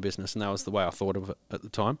can run my business, and that was the way I thought of it at the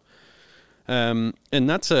time. And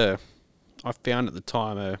that's I found at the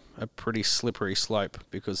time a pretty slippery slope,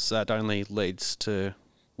 because that only leads to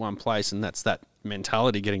one place, and that's that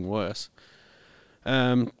mentality getting worse.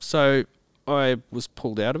 So I was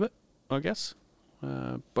pulled out of it, I guess,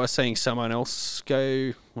 by seeing someone else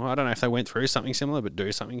go. Well, I don't know if they went through something similar, but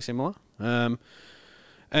do something similar.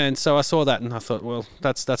 And so I saw that and I thought, well,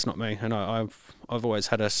 that's not me. And I've always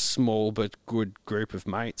had a small but good group of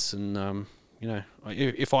mates, and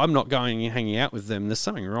if I'm not going and hanging out with them, there's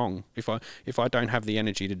something wrong. If I don't have the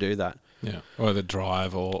energy to do that, or the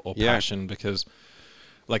drive or passion, because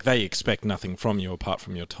like they expect nothing from you apart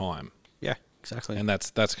from your time. Yeah, exactly. And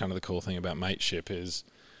that's kind of the cool thing about mateship is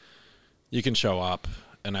you can show up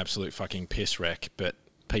an absolute fucking piss wreck, but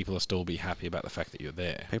people will still be happy about the fact that you're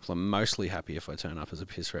there. People are mostly happy if I turn up as a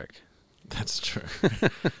piss wreck. That's true.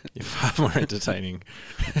 You're far more entertaining.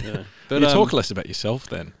 Yeah. But you talk less about yourself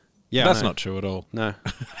then. Yeah, that's not true at all. No.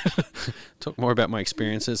 Talk more about my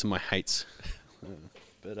experiences and my hates.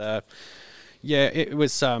 But it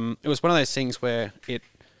was one of those things where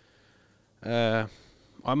I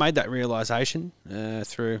made that realization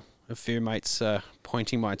through a few mates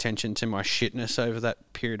pointing my attention to my shitness over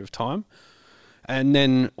that period of time. And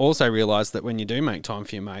then also realise that when you do make time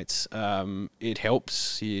for your mates, it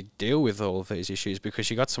helps you deal with all of these issues, because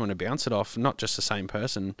you got someone to bounce it off, not just the same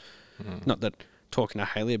person. Not that talking to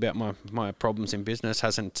Haley about my problems in business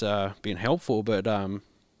hasn't been helpful, but a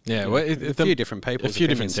few different people. A few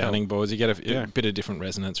different sounding boards. You get a bit of different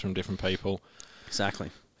resonance from different people. Exactly.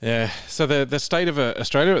 Yeah. So the state of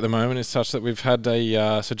Australia at the moment is such that we've had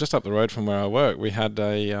so just up the road from where I work, we had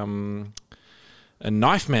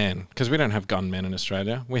knife man, because we don't have gunmen in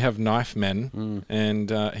Australia. We have knife men,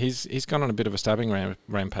 and he's gone on a bit of a stabbing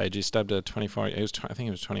rampage. He stabbed a 24. I think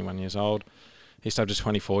he was 21 years old. He stabbed a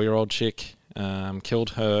 24-year-old chick, killed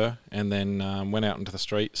her, and then went out into the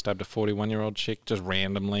street, stabbed a 41-year-old chick just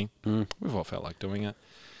randomly. We've all felt like doing it.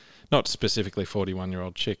 Not specifically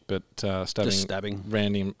 41-year-old chick, but stabbing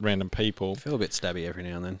random people. I feel a bit stabby every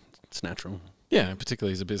now and then. It's natural. Yeah,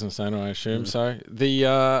 particularly as a business owner, I assume. So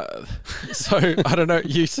so I don't know.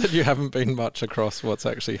 You said you haven't been much across what's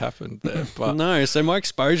actually happened there, but no. So my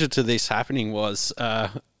exposure to this happening was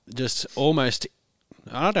just almost.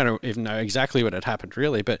 I don't even know exactly what had happened,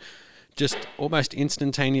 really, but just almost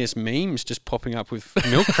instantaneous memes just popping up with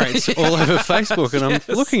milk crates all over Facebook, and I'm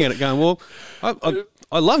looking at it going, well,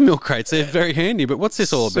 I love milk crates; they're very handy. But what's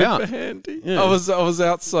this all about? Super handy. Yeah. I was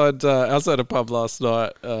outside a pub last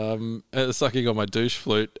night, sucking on my douche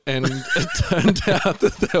flute, and it turned out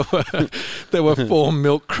that there were 4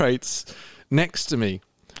 milk crates next to me.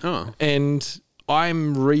 Oh, and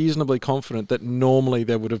I'm reasonably confident that normally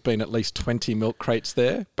there would have been at least 20 milk crates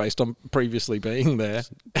there based on previously being there.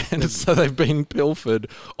 And so they've been pilfered,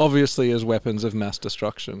 obviously as weapons of mass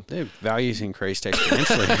destruction. Their value's increased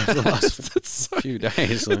exponentially over the last few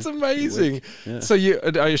days. It's amazing. Yeah. So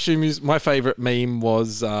I assume my favourite meme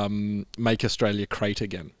was Make Australia Crate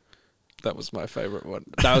Again. That was my favourite one.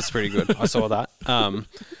 That was pretty good. I saw that.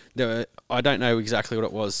 I don't know exactly what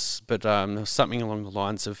it was, but there was something along the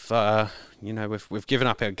lines of, we've given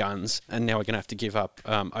up our guns, and now we're going to have to give up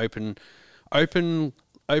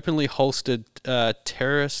openly holstered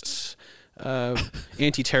terrorists,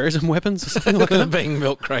 anti-terrorism weapons, or something like that. Being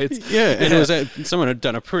milk crates. Yeah, and it was someone had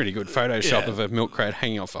done a pretty good Photoshop of a milk crate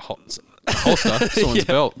hanging off a holster, someone's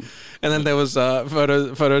belt. And then there was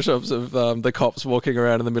photoshops of the cops walking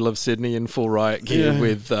around in the middle of Sydney in full riot gear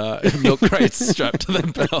with milk crates strapped to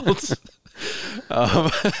their belts.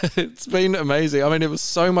 It's been amazing. I mean, it was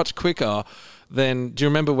so much quicker than... Do you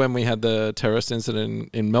remember when we had the terrorist incident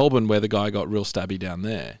in Melbourne where the guy got real stabby down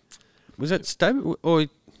there? Was it stabby? Or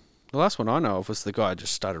the last one I know of was the guy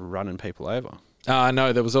just started running people over.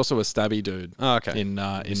 No, there was also a stabby dude in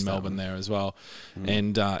Melbourne. Melbourne there as well,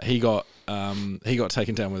 and he got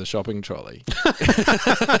taken down with a shopping trolley.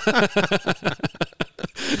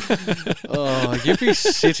 Oh, you'd be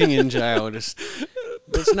sitting in jail.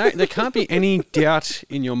 There can't be any doubt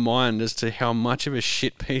in your mind as to how much of a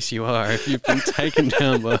shit piece you are if you've been taken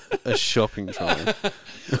down by a shopping trolley.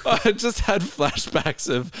 I just had flashbacks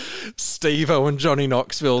of Steve-O and Johnny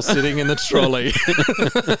Knoxville sitting in the trolley,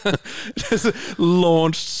 just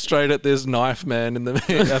launched straight at this knife man in the.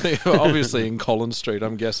 I think obviously in Collins Street,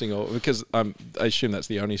 I'm guessing, or because I assume that's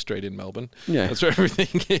the only street in Melbourne. Yeah, that's where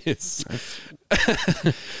everything is.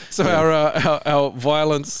 So our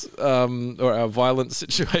violence or our violent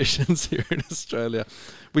situations here in Australia,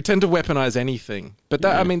 we tend to weaponize anything, but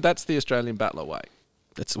that, I mean, that's the Australian battler way.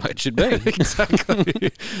 That's the way it should be.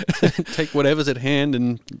 Exactly. Take whatever's at hand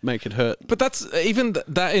and make it hurt. But that's even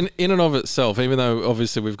that in and of itself, even though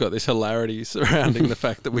obviously we've got this hilarity surrounding the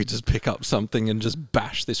fact that we just pick up something and just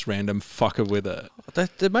bash this random fucker with it.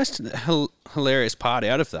 The most hilarious part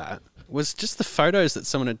out of that was just the photos that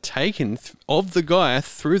someone had taken of the guy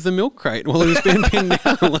through the milk crate while he was being pinned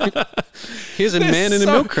down. Like, here's a man in a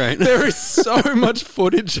milk crate. There is so much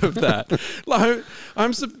footage of that. Like,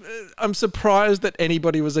 I'm surprised that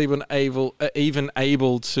anybody was even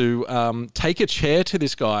able to take a chair to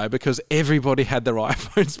this guy because everybody had their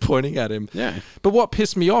iPhones pointing at him. Yeah. But what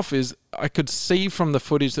pissed me off is I could see from the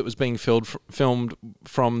footage that was being filmed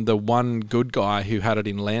from the one good guy who had it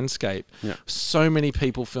in landscape, so many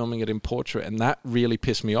people filming it in portrait, and that really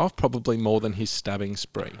pissed me off, probably more than his stabbing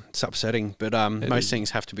spree. It's upsetting, but most things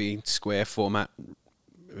have to be square format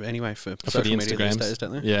anyway for social media these days,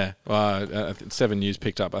 don't they? Yeah. Well, 7 News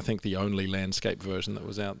picked up, I think, the only landscape version that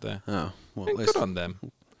was out there. Oh, well, at least good on them.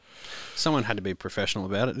 Someone had to be professional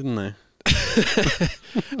about it, didn't they?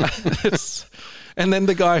 And then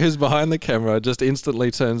the guy who's behind the camera just instantly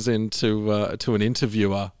turns into to an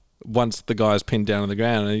interviewer once the guy's pinned down on the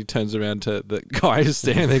ground, and he turns around to the guy who's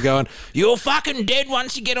standing there going, "You're fucking dead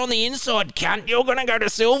once you get on the inside, cunt. You're going to go to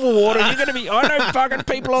Silverwater. You're going to be... I know fucking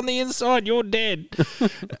people on the inside. You're dead."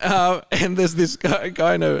 And there's this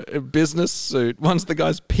guy in a business suit. Once the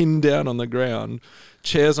guy's pinned down on the ground,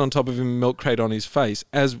 chairs on top of him, milk crate on his face,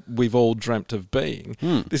 as we've all dreamt of being.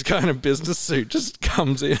 This guy in a business suit just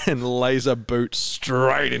comes in and lays a boot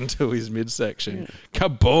straight into his midsection.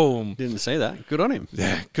 Kaboom! Didn't see that. Good on him.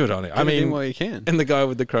 Yeah, good on him. I mean, while you can. And the guy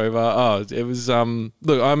with the crowbar. It was.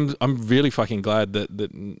 Look, I'm really fucking glad that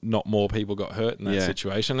not more people got hurt in that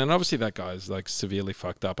situation. And obviously that guy's like severely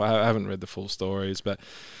fucked up. I haven't read the full stories, but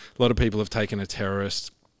a lot of people have taken a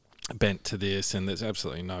terrorist bent to this, and there's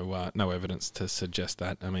absolutely no evidence to suggest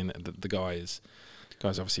that. I mean, the guy's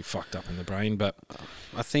obviously fucked up in the brain, but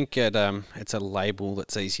I think it's a label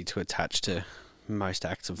that's easy to attach to most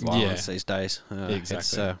acts of violence these days.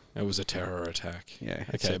 Exactly. It was a terror attack. Yeah.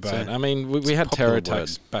 Okay, but I mean, we had terror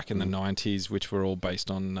attacks back in the 90s, which were all based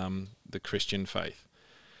on the Christian faith.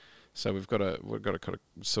 So we've got to kind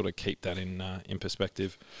of sort of keep that in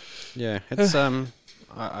perspective. Yeah, it's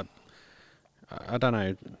I don't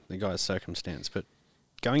know the guy's circumstance, but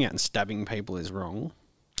going out and stabbing people is wrong.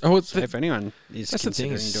 Oh, so if anyone is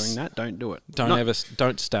considering doing that, don't do it.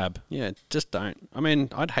 Don't stab. Yeah, just don't. I mean,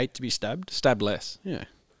 I'd hate to be stabbed. Stab less. Yeah,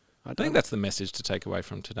 I think that's the message to take away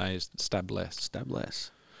from today: is stab less. Stab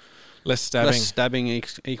less. Less stabbing. Less stabbing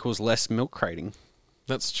equals less milk crating.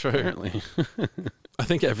 That's true. Apparently. I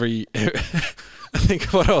think I think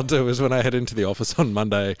what I'll do is when I head into the office on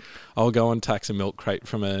Monday, I'll go and tax a milk crate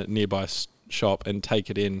from a nearby shop and take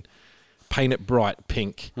it in, paint it bright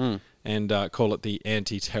pink, and call it the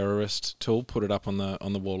anti-terrorist tool. Put it up on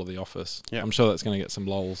the wall of the office. Yep. I'm sure that's going to get some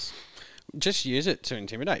lols. Just use it to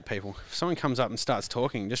intimidate people. If someone comes up and starts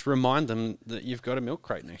talking, just remind them that you've got a milk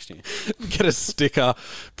crate next to you. Get a sticker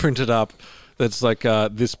printed up that's like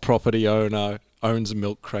this property owner owns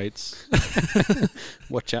milk crates.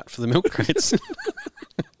 Watch out for the milk crates.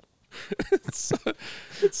 It's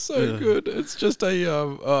so good. It's just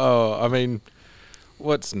I mean,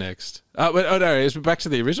 what's next? It's back to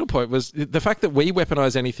the original point, was the fact that we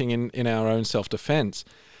weaponize anything in our own self-defense.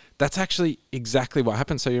 That's actually exactly what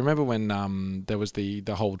happened. So you remember when there was the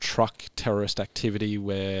whole truck terrorist activity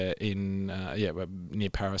where in near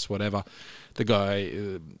Paris, whatever, the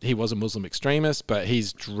guy, he was a Muslim extremist, but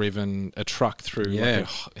he's driven a truck through like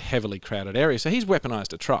a heavily crowded area. So he's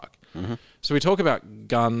weaponized a truck. Mm-hmm. So we talk about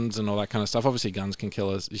guns and all that kind of stuff. Obviously guns can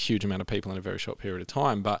kill a huge amount of people in a very short period of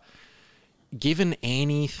time, but given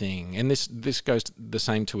anything, and this goes the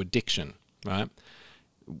same to addiction, right?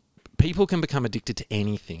 People can become addicted to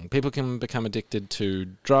anything. People can become addicted to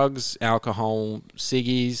drugs, alcohol,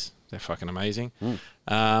 ciggies. They're fucking amazing.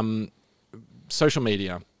 Social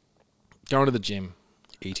media, going to the gym,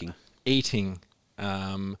 eating,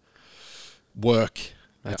 work.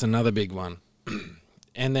 That's another big one.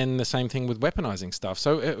 And then the same thing with weaponizing stuff.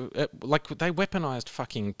 So, like, they weaponized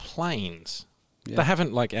fucking planes. Yeah. They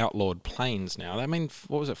haven't, like, outlawed planes now. I mean,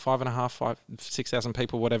 what was it, 6,000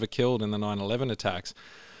 people, whatever, killed in the 9/11 attacks.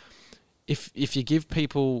 If you give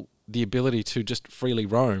people the ability to just freely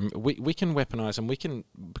roam, we can weaponize them. We can,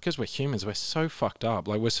 because we're humans, we're so fucked up.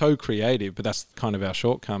 Like, we're so creative, but that's kind of our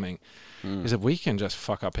shortcoming, is that we can just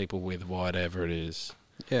fuck up people with whatever it is.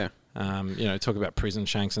 Yeah. Talk about prison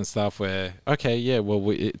shanks and stuff where,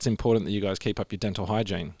 it's important that you guys keep up your dental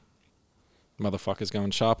hygiene. Motherfuckers go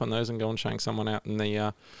and sharpen those and go and shank someone out in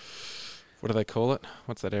the, what do they call it?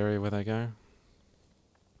 What's that area where they go?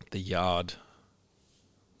 The yard.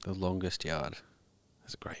 The Longest Yard.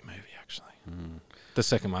 It's a great movie, actually. The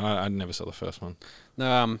second one, I never saw the first one.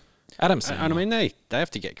 No, Adam Sandler. And I mean, they have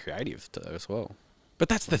to get creative as well. But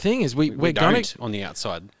that's the thing, is we're don't on the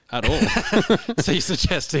outside at all. So you're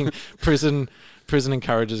suggesting prison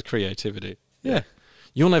encourages creativity? Yeah.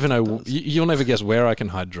 You'll never know. You'll never guess where I can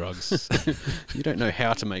hide drugs. You don't know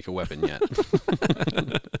how to make a weapon yet.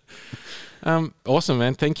 Awesome,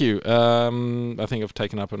 man. Thank you. I think I've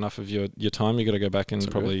taken up enough of your time. You got to go back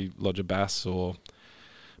and probably lodge a bass or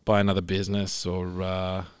buy another business or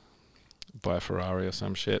buy a Ferrari or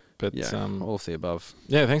some shit. But all of the above.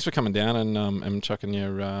 Yeah, thanks for coming down and chucking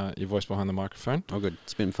your voice behind the microphone. Oh, good.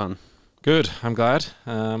 It's been fun. Good. I'm glad.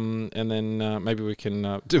 And then maybe we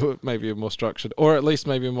can do it maybe a more structured, or at least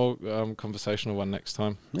maybe a more conversational one next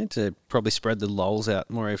time. Need to probably spread the lols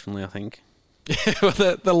out more evenly, I think. Yeah, well,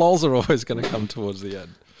 the lols are always going to come towards the end.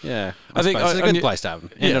 Yeah, I think it's a good place to have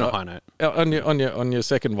them. End on a high note. On your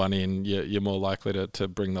second one in, you're more likely to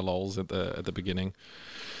bring the lols at the beginning.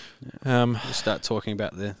 Yeah. We'll start talking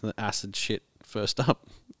about the acid shit first up.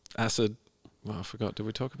 Acid. Well, I forgot. Did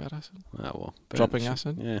we talk about acid? Oh, well. Dropping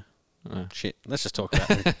acid? Yeah. Oh. Shit. Let's just talk about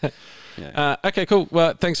it. Yeah. Okay, cool.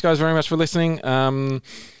 Well, thanks, guys, very much for listening.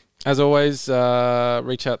 As always,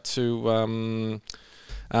 reach out to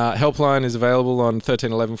Helpline is available on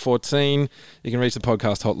 13 11 14. You can reach the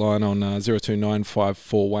podcast hotline on 029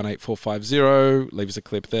 541 8450. Leave us a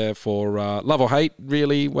clip there for love or hate,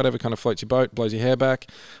 really, whatever kind of floats your boat, blows your hair back.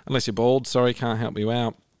 Unless you're bald, sorry, can't help you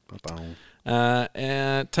out.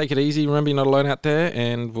 Take it easy. Remember, you're not alone out there,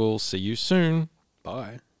 and we'll see you soon.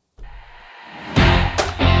 Bye.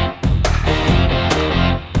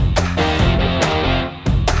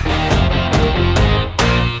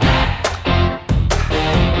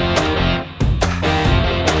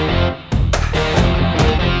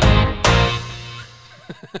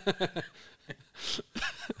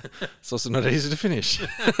 It's also not easy to finish.